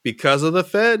because of the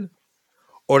Fed,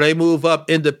 or they move up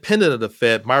independent of the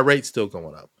Fed, my rate's still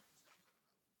going up.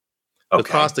 The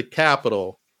cost of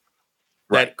capital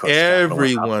that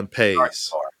everyone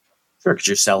pays Sure, because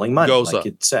you're selling money, goes like up.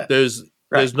 it said. There's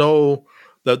no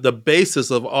the basis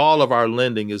of all of our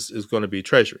lending is going to be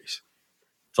treasuries.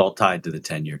 It's all tied to the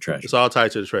 10-year treasury. It's all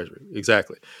tied to the treasury,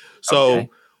 exactly. So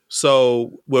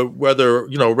whether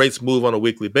rates move on a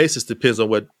weekly basis depends on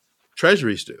what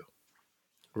treasuries do,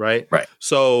 right? Right.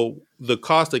 So the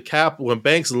cost of capital, when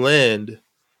banks lend,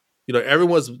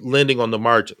 everyone's lending on the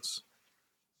margins.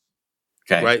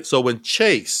 Okay. Right. So when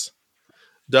Chase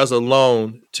does a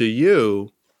loan to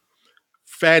you,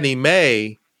 Fannie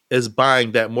Mae is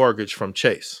buying that mortgage from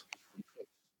Chase.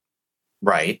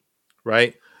 Right.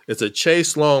 Right. It's a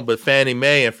Chase loan, but Fannie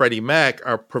Mae and Freddie Mac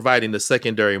are providing the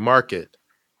secondary market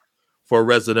for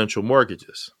residential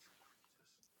mortgages.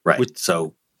 Right.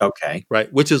 Okay.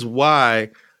 Right. Which is why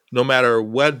no matter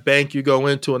what bank you go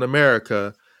into in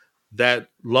America, that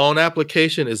loan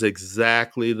application is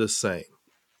exactly the same.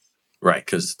 Right.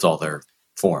 Because it's all their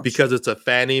forms. Because it's a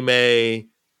Fannie Mae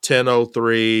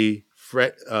 1003,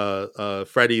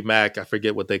 Freddie Mac, I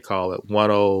forget what they call it,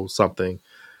 10 something.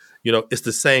 It's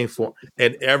the same form.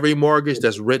 And every mortgage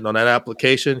that's written on that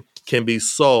application can be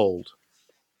sold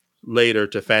later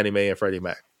to Fannie Mae and Freddie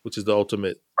Mac, which is the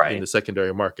ultimate in the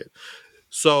secondary market.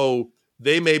 So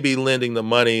they may be lending the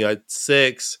money at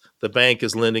 6, the bank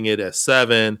is lending it at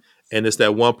 7, and it's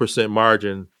that 1%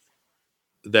 margin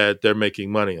that they're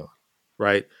making money on,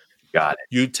 right? Got it.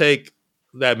 You take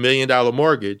that $1 million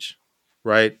mortgage,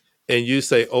 right, and you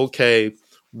say, okay,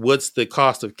 what's the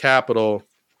cost of capital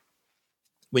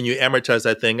when you amortize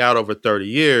that thing out over 30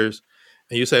 years?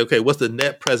 And you say, okay, what's the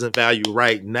net present value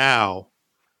right now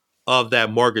of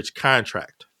that mortgage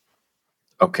contract?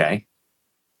 Okay.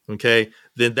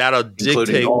 Then that'll including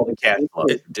dictate all the cash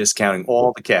flows, discounting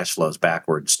all the cash flows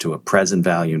backwards to a present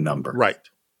value number. Right.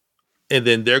 And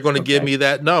then they're going to give me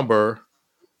that number.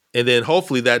 And then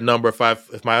hopefully that number, if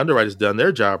my underwriter's done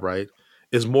their job right,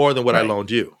 is more than what I loaned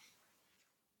you.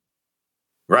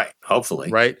 Right.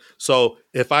 Hopefully. Right. So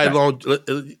if I loaned,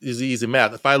 is easy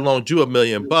math. If I loaned you $1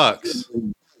 million,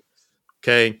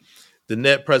 okay, the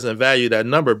net present value, that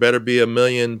number better be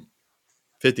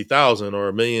 $1,050,000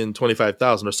 or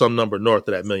 $1,025,000 or some number north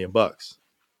of that $1 million.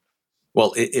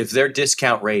 Well, if their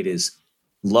discount rate is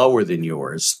lower than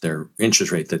yours, their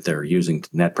interest rate that they're using to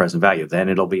net present value, then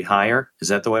it'll be higher. Is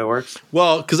that the way it works?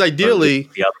 Well, because ideally,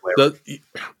 the other way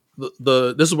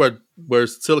around? this is where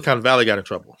Silicon Valley got in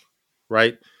trouble,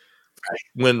 right?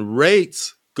 When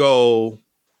rates go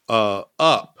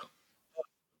up,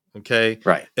 okay,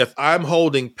 Right. if I'm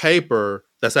holding paper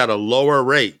that's at a lower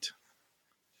rate,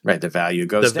 Right. The value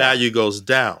goes down. value goes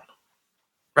down.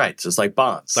 Right. So it's like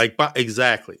bonds.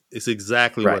 Exactly. It's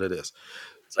exactly Right. what it is.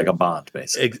 It's like a bond,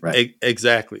 basically. Right.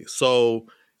 Exactly. So,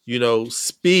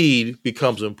 speed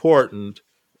becomes important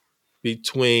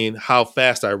between how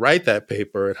fast I write that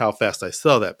paper and how fast I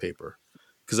sell that paper,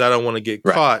 because I don't want to get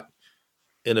caught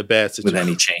in a bad situation. With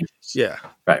any changes. Yeah.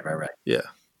 Right. Yeah.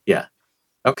 Yeah.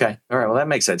 Okay. All right. Well, that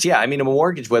makes sense. Yeah. I mean, a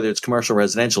mortgage, whether it's commercial or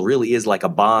residential, really is like a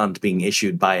bond being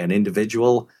issued by an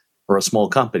individual or a small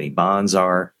company. Bonds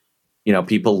are,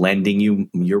 people lending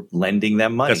you're lending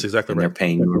them money. That's exactly and right. They're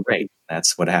paying you a rate.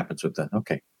 That's what happens with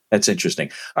okay. That's interesting.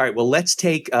 All right. Well, let's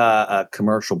take a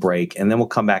commercial break, and then we'll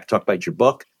come back, talk about your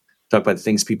book, talk about the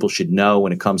things people should know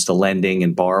when it comes to lending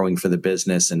and borrowing for the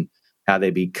business, and how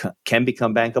they can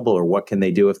become bankable, or what can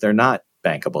they do if they're not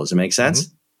bankable. Does it make sense?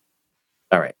 Mm-hmm.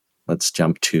 All right. Let's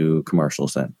jump to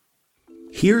commercials then.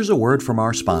 Here's a word from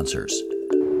our sponsors.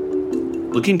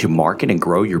 Looking to market and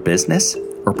grow your business?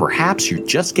 Or perhaps you're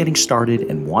just getting started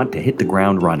and want to hit the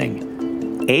ground running?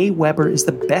 AWeber is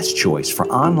the best choice for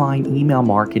online email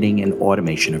marketing and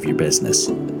automation of your business.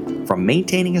 From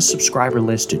maintaining a subscriber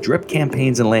list to drip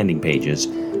campaigns and landing pages,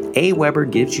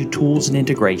 AWeber gives you tools and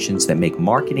integrations that make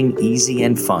marketing easy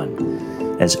and fun.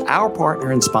 As our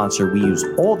partner and sponsor, we use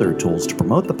all their tools to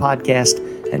promote the podcast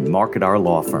and market our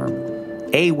law firm.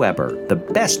 AWeber, the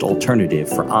best alternative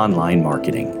for online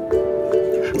marketing.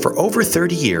 For over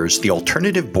 30 years, the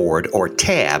Alternative Board, or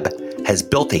TAB, has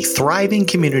built a thriving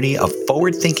community of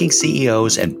forward-thinking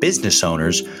CEOs and business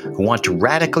owners who want to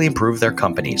radically improve their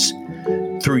companies.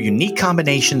 Through unique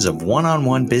combinations of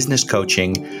one-on-one business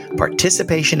coaching,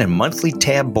 participation in monthly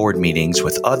TAB board meetings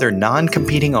with other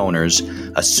non-competing owners,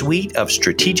 a suite of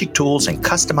strategic tools, and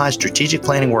customized strategic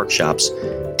planning workshops,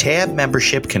 TAB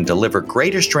membership can deliver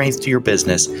greater strength to your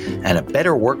business and a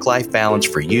better work-life balance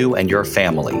for you and your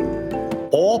family.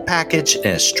 All packaged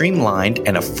in a streamlined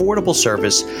and affordable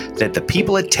service that the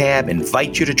people at TAB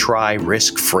invite you to try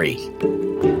risk-free.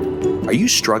 Are you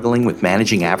struggling with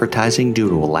managing advertising due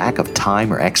to a lack of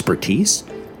time or expertise?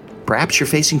 Perhaps you're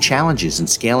facing challenges in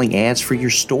scaling ads for your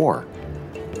store.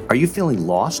 Are you feeling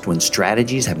lost when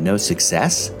strategies have no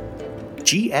success?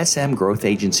 GSM Growth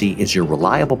Agency is your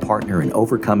reliable partner in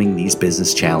overcoming these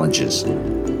business challenges.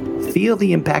 Feel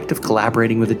the impact of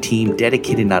collaborating with a team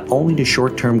dedicated not only to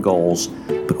short-term goals,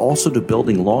 but also to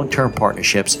building long-term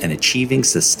partnerships and achieving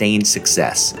sustained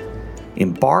success.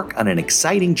 Embark on an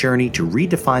exciting journey to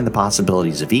redefine the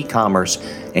possibilities of e-commerce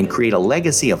and create a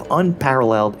legacy of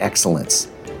unparalleled excellence.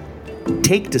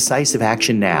 Take decisive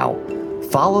action now.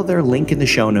 Follow their link in the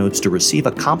show notes to receive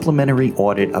a complimentary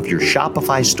audit of your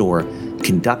Shopify store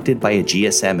conducted by a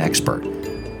GSM expert.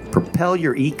 Propel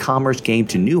your e-commerce game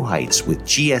to new heights with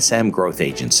GSM Growth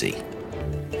Agency.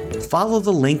 Follow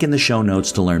the link in the show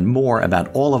notes to learn more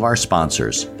about all of our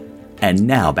sponsors. And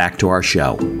now back to our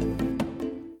show.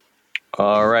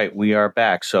 All right, we are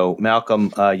back. So,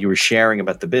 Malcolm, you were sharing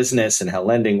about the business and how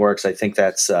lending works. I think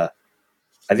I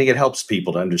think it helps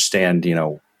people to understand,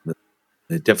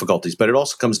 the difficulties. But it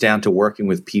also comes down to working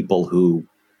with people who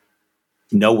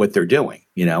know what they're doing,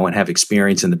 and have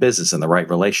experience in the business and the right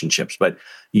relationships. But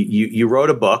you wrote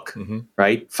a book, mm-hmm.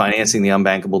 right? Financing the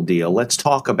Unbankable Deal. Let's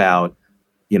talk about,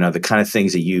 the kind of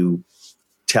things that you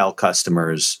tell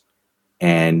customers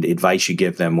and advice you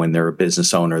give them when they're a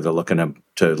business owner, they're looking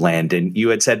to lend. And you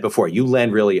had said before, you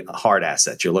lend really hard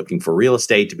assets. You're looking for real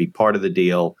estate to be part of the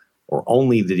deal or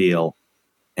only the deal.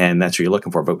 And that's what you're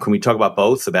looking for. But can we talk about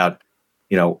both, about,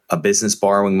 a business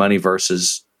borrowing money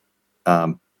versus,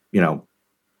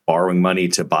 borrowing money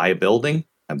to buy a building?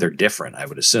 And they're different, I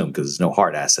would assume, because there's no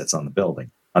hard assets on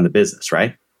the business,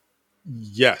 right?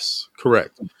 Yes,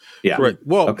 correct. Yeah. Correct.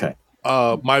 Well, okay.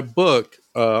 My book,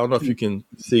 I don't know if you can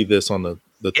see this on the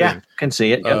thing. Yeah, can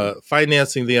see it. Yep.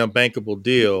 Financing the Unbankable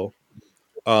Deal.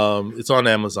 It's on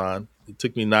Amazon. It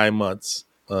took me 9 months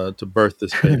to birth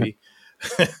this baby.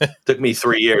 Took me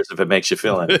 3 years, if it makes you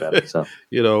feel any better. So,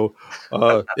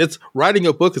 it's writing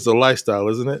a book is a lifestyle,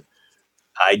 isn't it?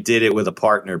 I did it with a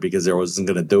partner because I wasn't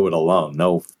going to do it alone.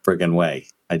 No friggin' way.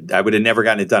 I would have never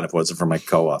gotten it done if it wasn't for my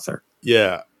co-author.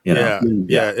 Yeah. Yeah.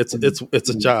 It's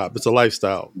a job. It's a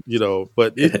lifestyle,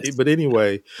 but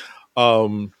anyway,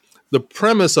 the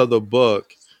premise of the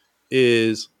book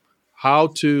is how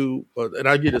to, and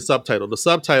I get a subtitle. The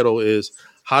subtitle is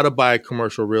How to Buy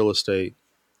Commercial Real Estate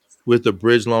with the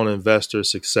Bridge Loan Investor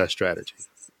Success Strategy.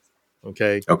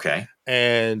 Okay. Okay.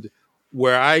 And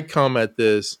where I come at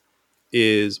this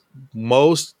is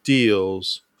most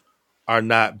deals are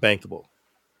not bankable.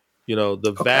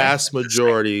 The vast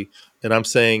majority, and I'm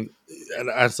saying, and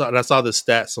I saw the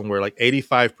stat somewhere, like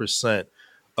 85%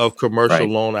 of commercial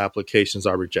loan applications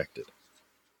are rejected.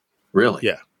 Really?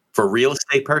 Yeah. For real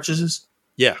estate purchases?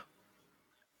 Yeah.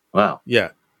 Wow. Yeah.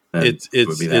 Then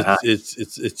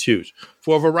It's huge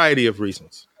for a variety of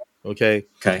reasons. Okay.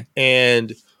 Okay.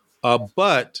 And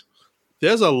but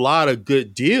there's a lot of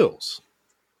good deals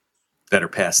that are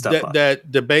passed up on.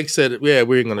 That the bank said, yeah,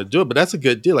 we're going to do it, but that's a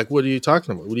good deal. Like, what are you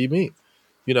talking about? What do you mean?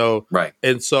 Right.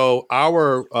 And so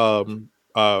our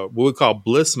what we call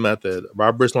BLISS method,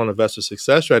 our Bridge Loan Investor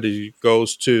Success Strategy,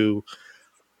 goes to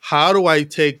how do I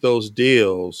take those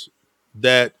deals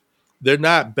that they're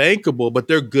not bankable, but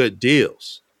they're good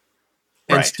deals,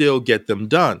 and still get them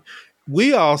done.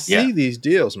 We all see these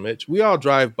deals, Mitch. We all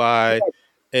drive by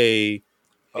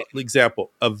example,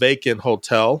 a vacant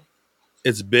hotel.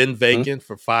 It's been vacant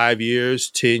for 5 years,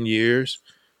 10 years.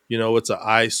 It's an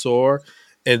eyesore.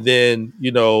 And then,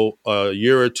 a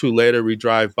year or two later, we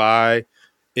drive by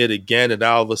it again, and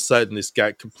all of a sudden it's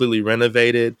got completely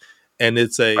renovated, and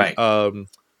it's a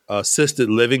assisted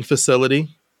living facility,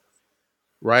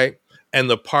 right? And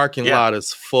the parking lot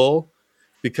is full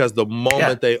because the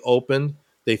moment they open,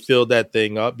 they fill that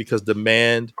thing up because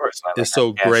demand is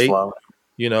so great. Flow.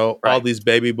 All these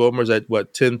baby boomers at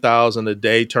 10,000 a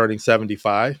day turning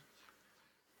 75.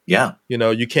 Yeah.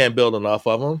 You can't build enough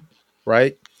of them,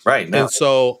 right? Right. No. And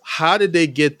so how did they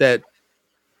get that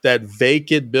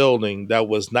vacant building that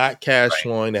was not cash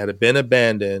flowing, that had been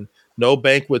abandoned, no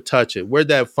bank would touch it? Where'd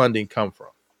that funding come from?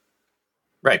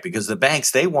 Right, because the banks,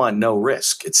 they want no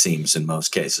risk, it seems, in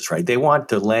most cases, right? They want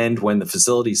to lend when the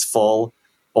facility's full,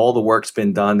 all the work's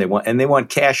been done. They want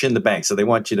cash in the bank. So they're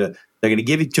going to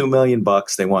give you $2 million.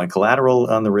 They want collateral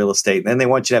on the real estate. And then they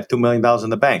want you to have $2 million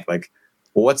in the bank. Like,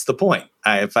 well, what's the point?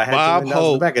 If I had Bob $2 million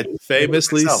in the bank, Hope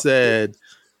famously said,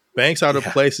 banks are the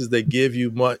places that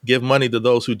give money to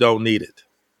those who don't need it.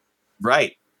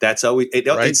 Right. That's always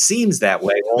it seems that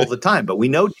way all the time, but we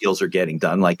know deals are getting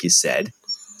done, like you said.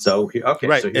 So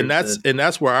right, so and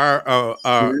that's where our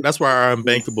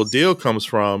unbankable deal comes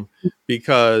from,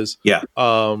 because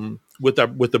with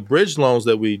the bridge loans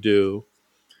that we do,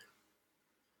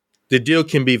 the deal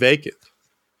can be vacant.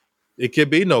 It could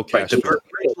be no cash. The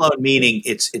bridge loan meaning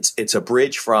it's a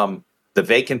bridge from the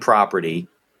vacant property,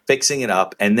 fixing it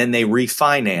up, and then they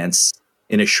refinance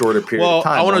in a shorter period of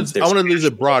time. I want to leave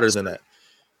it broader than that.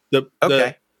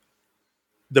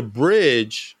 The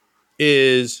bridge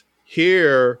is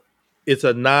here. It's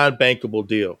a non-bankable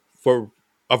deal for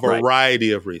a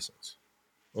variety of reasons.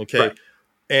 Okay.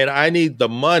 And I need the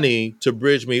money to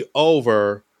bridge me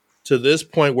over to this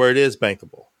point where it is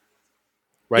bankable.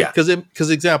 Right. Because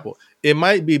example, it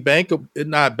might be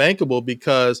not bankable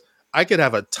because I could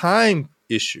have a time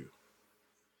issue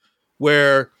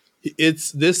where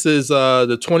this is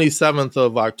the 27th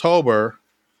of October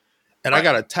and I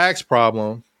got a tax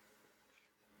problem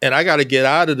and I got to get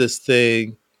out of this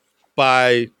thing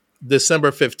by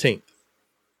December 15th.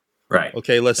 Right.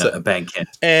 Okay, let's say a bank can't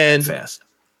and fast.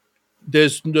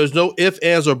 There's no ifs,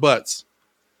 ands, or buts.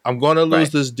 I'm going to lose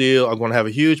this deal. I'm going to have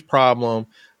a huge problem.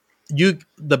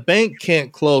 The bank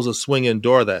can't close a swinging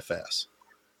door that fast.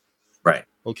 Right.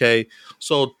 Okay.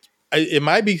 So it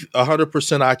might be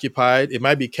 100% occupied. It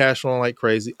might be cash flowing like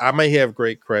crazy. I may have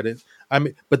great credit.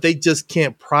 But they just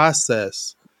can't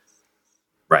process.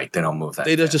 Right. They don't move that.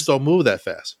 They fast. just don't move that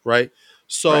fast. Right.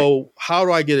 So how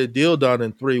do I get a deal done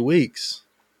in 3 weeks?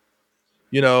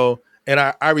 And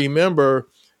I remember,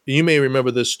 you may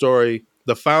remember this story.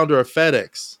 The founder of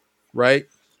FedEx, right,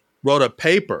 wrote a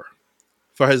paper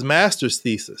for his master's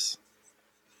thesis,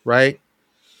 right?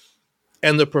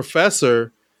 And the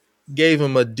professor gave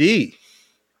him a D,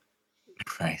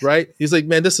 right? He's like,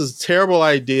 man, this is a terrible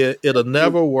idea. It'll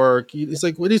never work. He's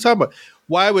like, what are you talking about?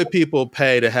 Why would people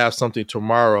pay to have something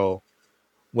tomorrow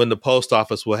when the post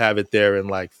office will have it there in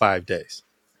like 5 days,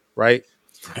 right?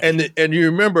 And you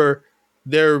remember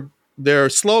their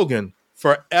slogan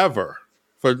forever,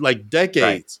 for like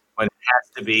decades. When it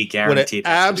has to be guaranteed.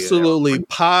 When it absolutely,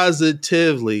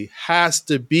 positively has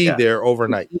to be there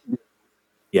overnight.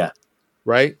 Yeah.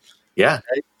 Right? Yeah.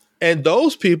 And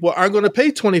those people aren't going to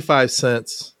pay 25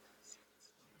 cents.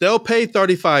 They'll pay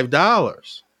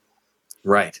 $35.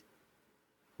 Right.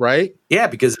 Right? Yeah,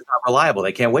 because it's not reliable.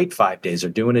 They can't wait 5 days. They're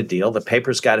doing a deal. The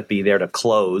paper's got to be there to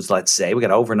close, let's say. We got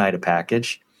to overnight a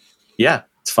package. Yeah.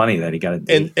 It's funny that he got a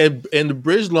D. And the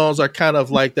bridge loans are kind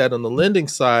of like that on the lending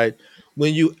side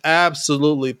when you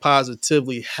absolutely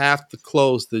positively have to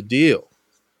close the deal.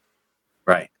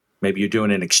 Right. Maybe you're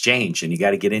doing an exchange and you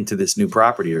got to get into this new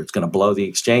property or it's going to blow the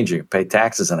exchange. You pay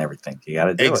taxes and everything. You got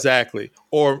to do exactly.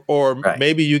 Or Right.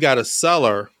 maybe you got a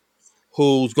seller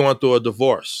who's going through a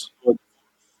divorce,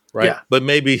 right? Yeah. But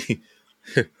maybe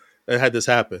I had this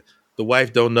happen. The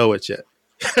wife don't know it yet.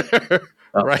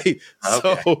 Oh, right.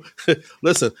 okay. So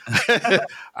listen,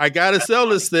 I got to sell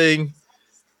this thing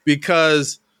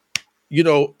because,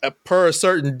 per a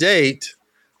certain date,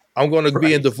 I'm going to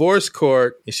be in divorce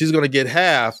court and she's going to get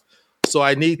half. So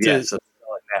I need to,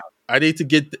 I need to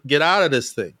get out of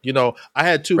this thing. I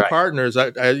had two partners.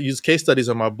 I used case studies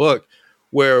in my book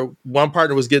where one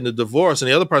partner was getting a divorce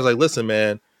and the other partner's like, listen,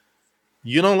 man,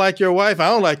 you don't like your wife. I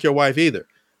don't like your wife either.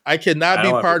 I cannot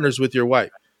be partners with your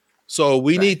wife. So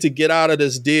we need to get out of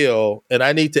this deal and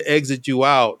I need to exit you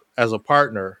out as a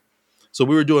partner. So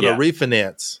we were doing a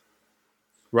refinance,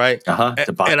 right?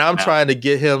 And I'm trying to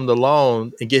get him the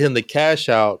loan and get him the cash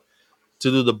out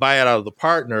to do the buyout out of the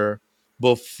partner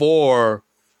before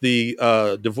the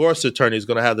divorce attorney is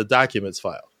going to have the documents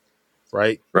filed,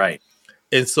 right? Right.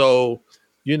 And so,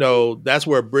 that's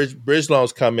where bridge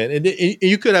loans come in. And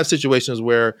you could have situations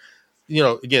where,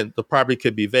 again, the property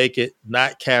could be vacant,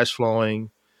 not cash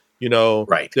flowing.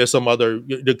 There's some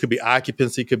there could be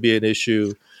occupancy could be an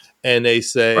issue. And they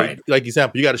say, like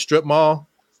example, you got a strip mall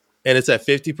and it's at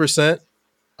 50%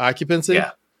 occupancy.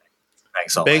 Yeah.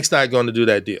 Bank's not going to do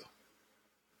that deal.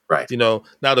 Right.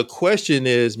 Now the question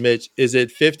is, Mitch, is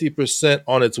it 50%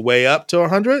 on its way up to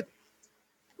 100?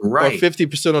 Right. Or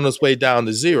 50% on its way down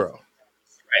to 0?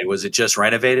 Right. Was it just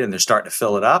renovated and they're starting to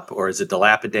fill it up, or is it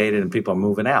dilapidated and people are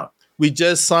moving out? We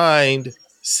just signed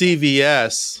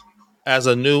CVS as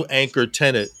a new anchor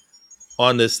tenant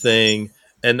on this thing.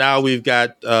 And now we've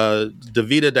got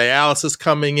DaVita Dialysis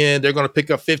coming in. They're going to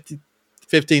pick up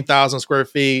 15,000 square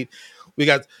feet. We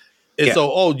got,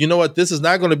 so, you know what? This is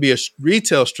not going to be a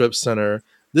retail strip center.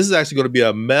 This is actually going to be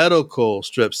a medical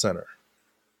strip center.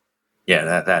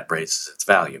 Yeah, that raises its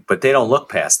value. But they don't look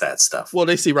past that stuff. Well,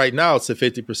 they see right now it's a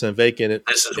 50% vacant.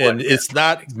 It's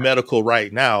not medical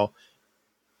right now.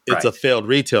 It's a failed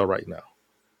retail right now.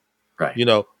 Right.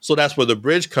 So that's where the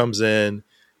bridge comes in.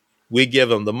 We give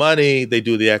them the money. They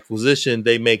do the acquisition.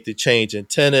 They make the change in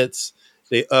tenants.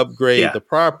 They upgrade the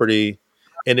property,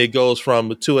 and it goes from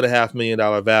a $2.5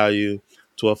 million value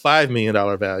to a $5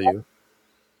 million value.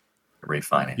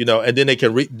 Refinance. And then they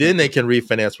can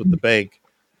refinance with the bank,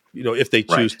 if they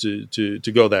choose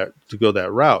to go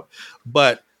that route.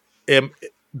 But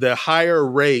the higher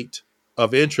rate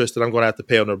of interest that I'm going to have to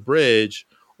pay on a bridge,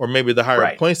 or maybe the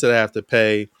higher points that I have to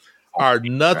pay, are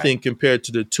nothing compared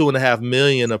to the $2.5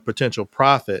 million of potential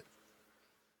profit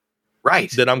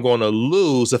that I'm going to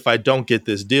lose if I don't get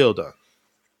this deal done.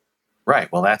 Right.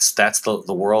 Well, that's the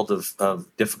world of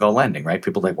difficult lending, right?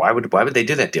 People are like, why would they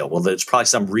do that deal? Well, there's probably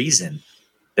some reason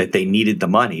that they needed the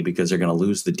money because they're going to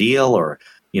lose the deal, or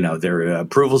their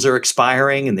approvals are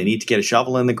expiring and they need to get a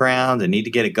shovel in the ground, they need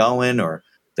to get it going, or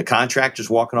the contractor's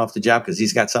walking off the job because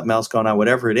he's got something else going on,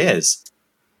 whatever it is.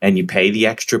 And you pay the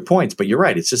extra points. But you're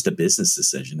right. It's just a business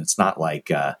decision. It's not like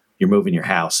you're moving your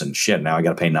house and shit. Now I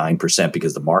got to pay 9%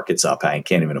 because the market's up. I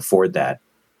can't even afford that.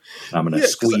 I'm going to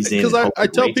squeeze in. Because I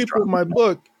tell people in my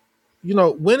book,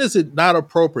 when is it not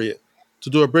appropriate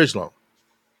to do a bridge loan?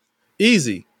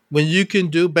 Easy. When you can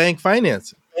do bank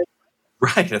financing.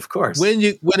 Right. Of course. When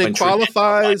it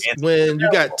qualifies, when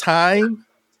you got time,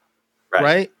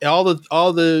 right? All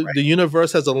the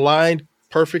universe has aligned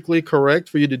perfectly correct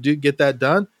for you to get that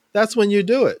done. That's when you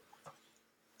do it.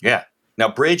 Yeah. Now,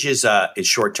 bridge is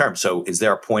short term. So, is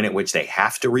there a point at which they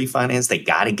have to refinance? They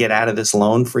got to get out of this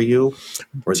loan for you.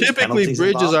 Or typically,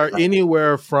 bridges are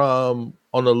anywhere from,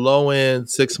 on the low end,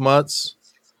 6 months,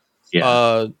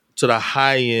 to the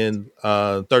high end,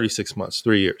 36 months,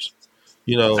 3 years.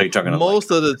 So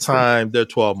most of the time they're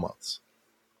 12 months.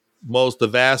 The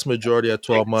vast majority are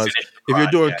 12 months. If you're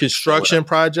doing construction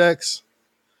projects,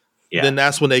 then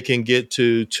that's when they can get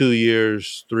to 2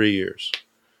 years, 3 years.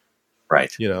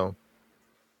 Right.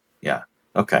 Yeah.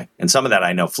 Okay. And some of that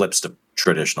I know flips to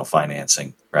traditional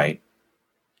financing, right?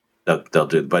 They'll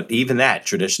do, but even that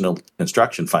traditional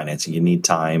construction financing, you need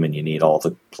time and you need all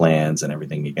the plans and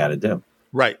everything you got to do.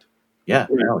 Right. Yeah.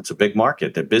 It's a big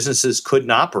market that businesses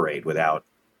couldn't operate without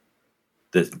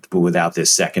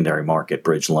this secondary market,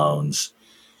 bridge loans.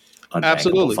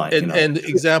 Absolutely. And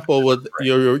example with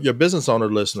your business owner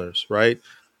listeners, right?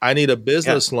 I need a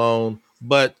business loan,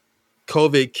 but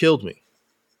COVID killed me.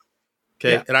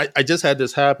 Okay. Yeah. And I just had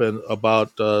this happen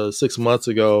about 6 months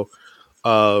ago.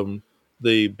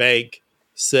 the bank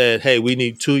said, "Hey, we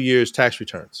need 2 years tax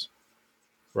returns,"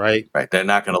 right? Right. They're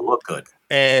not going to look good.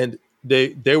 And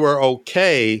they were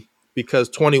okay because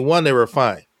 21 they were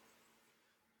fine.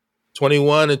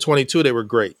 21 and 22 they were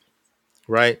great,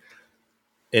 right?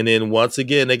 And then once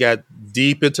again they got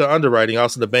deep into underwriting.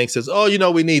 Also, the bank says,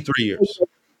 "Oh, we need 3 years."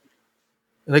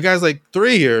 And the guy's like,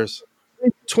 3 years?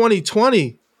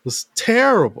 2020 was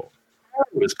terrible.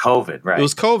 It was COVID, right? It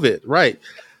was COVID, right?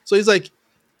 So he's like,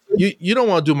 "You don't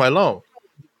want to do my loan."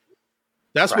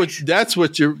 That's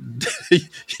what you're.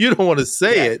 You don't want to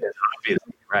say it,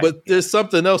 right. but there's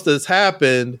something else that's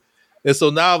happened, and so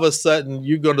now all of a sudden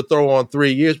you're going to throw on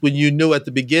 3 years when you knew at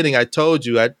the beginning. I told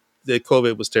you that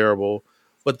COVID was terrible,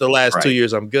 but the last 2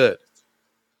 years I'm good.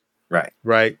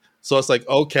 Right. So it's like,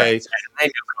 okay, right. They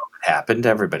knew COVID happened.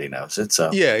 Everybody knows it.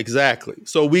 So yeah, exactly.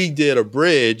 So we did a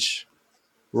bridge,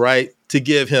 right, to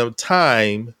give him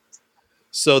time,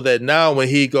 so that now when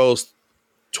he goes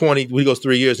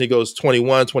 3 years, and he goes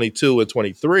 21, 22, and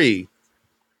 23,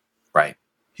 right,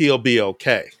 he'll be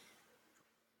okay.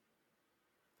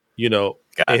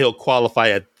 And he'll qualify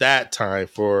at that time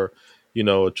for,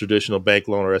 a traditional bank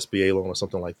loan or SBA loan or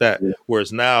something like that. Yeah.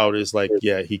 Whereas now it's like,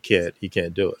 yeah, he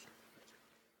can't do it.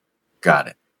 Got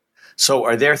it. So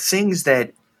are there things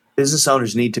that business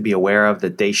owners need to be aware of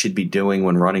that they should be doing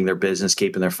when running their business,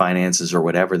 keeping their finances or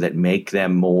whatever, that make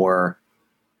them more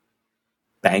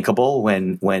bankable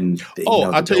when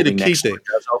I'll tell you the key thing.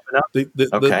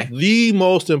 The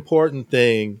most important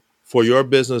thing for your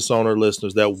business owner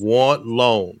listeners that want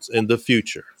loans in the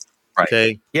future. Right.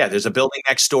 Okay. Yeah, there's a building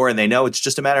next door and they know it's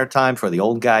just a matter of time before the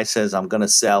old guy says, "I'm going to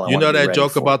sell." You know that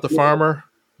joke about the farmer,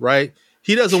 right?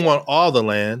 He doesn't want all the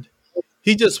land.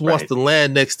 He just wants the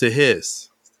land next to his.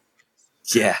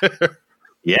 Yeah.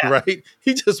 Yeah. Right.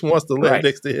 He just wants the land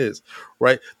next to his.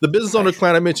 Right. The business owner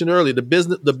client I mentioned earlier,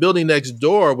 the building next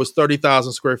door was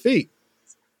 30,000 square feet.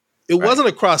 It wasn't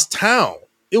across town.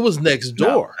 It was next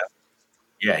door. No.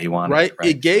 Yeah, he wanted it.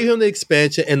 It gave him the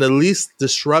expansion and the least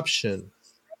disruption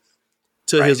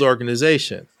to his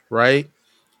organization. Right.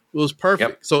 It was perfect.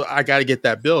 Yep. So I got to get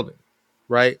that building.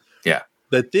 Right. Yeah.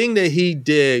 The thing that he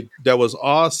did that was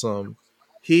awesome,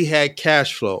 he had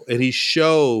cash flow and he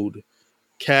showed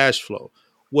cash flow.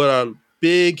 What a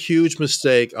big, huge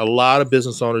mistake a lot of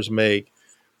business owners make.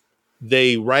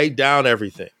 They write down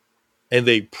everything and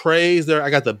they praise I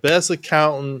got the best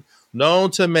accountant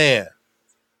known to man.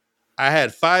 I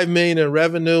had $5 million in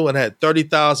revenue and had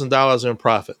 $30,000 in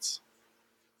profits.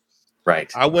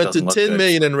 Right. I went to $10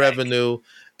 million in revenue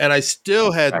and I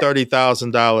still had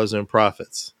 $30,000 in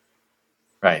profits.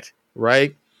 Right.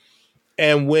 Right.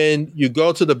 And when you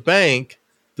go to the bank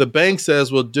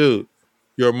says, "Well, dude,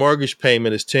 your mortgage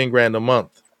payment is $10,000 a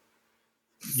month.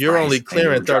 You're only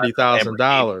clearing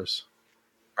 $30,000.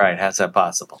 Right. How's that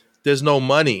possible? There's no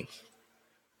money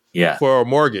for a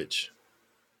mortgage.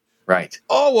 Right.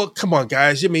 Oh, well, come on,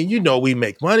 guys. I mean, we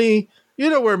make money.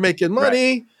 We're making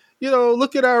money. Right.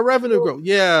 Look at our revenue growth.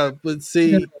 Yeah, but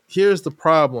see, here's the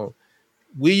problem.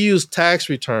 We use tax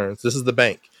returns. This is the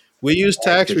bank. We use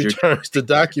tax returns to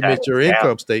document your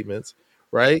income statements,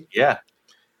 right? Yeah.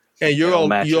 And you'll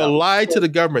lie to the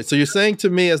government. So you're saying to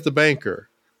me as the banker,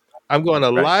 I'm going to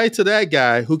lie to that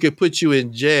guy who could put you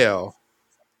in jail,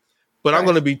 but I'm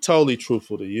going to be totally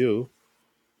truthful to you.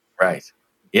 Right.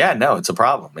 Yeah, no, it's a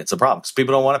problem. It's a problem because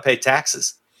people don't want to pay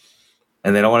taxes.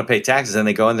 And they don't want to pay taxes. And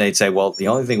they go and they say, well, the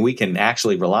only thing we can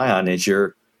actually rely on is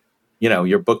your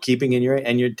bookkeeping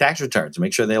and your tax returns.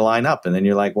 Make sure they line up. And then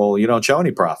you're like, well, you don't show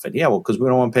any profit. Yeah, well, because we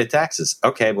don't want to pay taxes.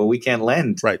 Okay, well, we can't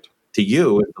lend to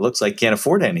you. It looks like you can't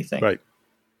afford anything. Right.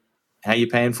 How are you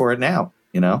paying for it now?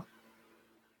 Yeah,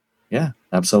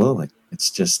 absolutely. It's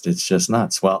just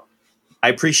nuts. Well, I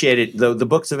appreciate it. The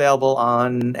book's available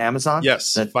on Amazon?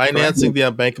 Yes, Financing the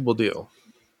Unbankable Deal.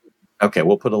 Okay,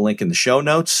 we'll put a link in the show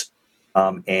notes.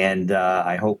 And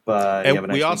I hope you have a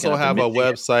nice we also have a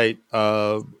website,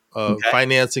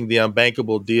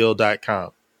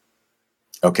 financingtheunbankabledeal.com.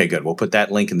 Okay, good. We'll put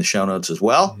that link in the show notes as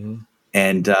well. Mm-hmm.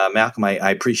 And Malcolm, I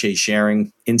appreciate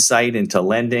sharing insight into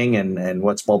lending and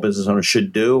what small business owners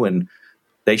should do. And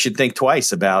they should think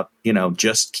twice about,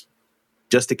 just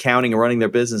accounting and running their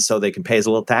business so they can pay as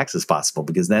little tax as possible,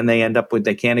 because then they end up with,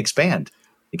 they can't expand.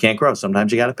 You can't grow.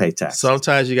 Sometimes you got to pay tax.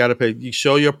 Sometimes you got to pay. You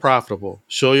show you're profitable.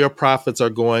 Show your profits are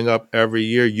going up every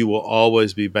year. You will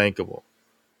always be bankable.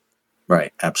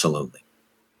 Right. Absolutely.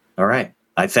 All right.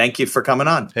 I thank you for coming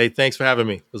on. Hey, thanks for having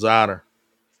me. It was an honor.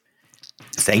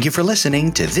 Thank you for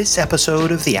listening to this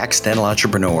episode of The Accidental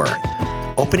Entrepreneur.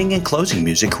 Opening and closing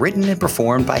music written and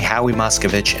performed by Howie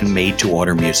Moskovich and made to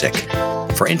order music.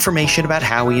 For information about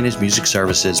Howie and his music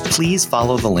services, please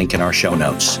follow the link in our show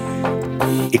notes.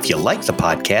 If you like the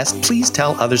podcast, please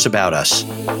tell others about us.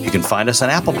 You can find us on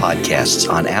Apple Podcasts,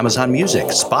 on Amazon Music,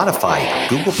 Spotify,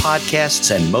 Google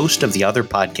Podcasts, and most of the other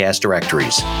podcast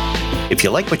directories. If you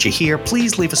like what you hear,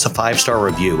 please leave us a 5-star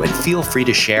review and feel free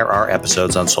to share our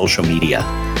episodes on social media.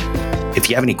 If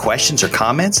you have any questions or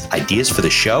comments, ideas for the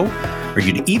show, or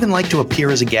you'd even like to appear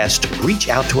as a guest, reach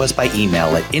out to us by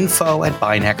email at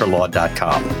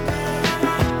info@beinackerlaw.com.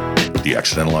 The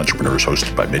Accidental Entrepreneur is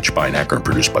hosted by Mitch Beinacker and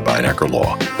produced by Beinacker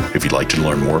Law. If you'd like to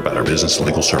learn more about our business and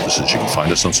legal services, you can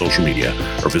find us on social media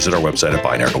or visit our website at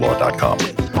beinackerlaw.com.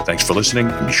 Thanks for listening,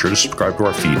 and be sure to subscribe to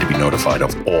our feed to be notified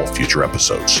of all future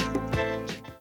episodes.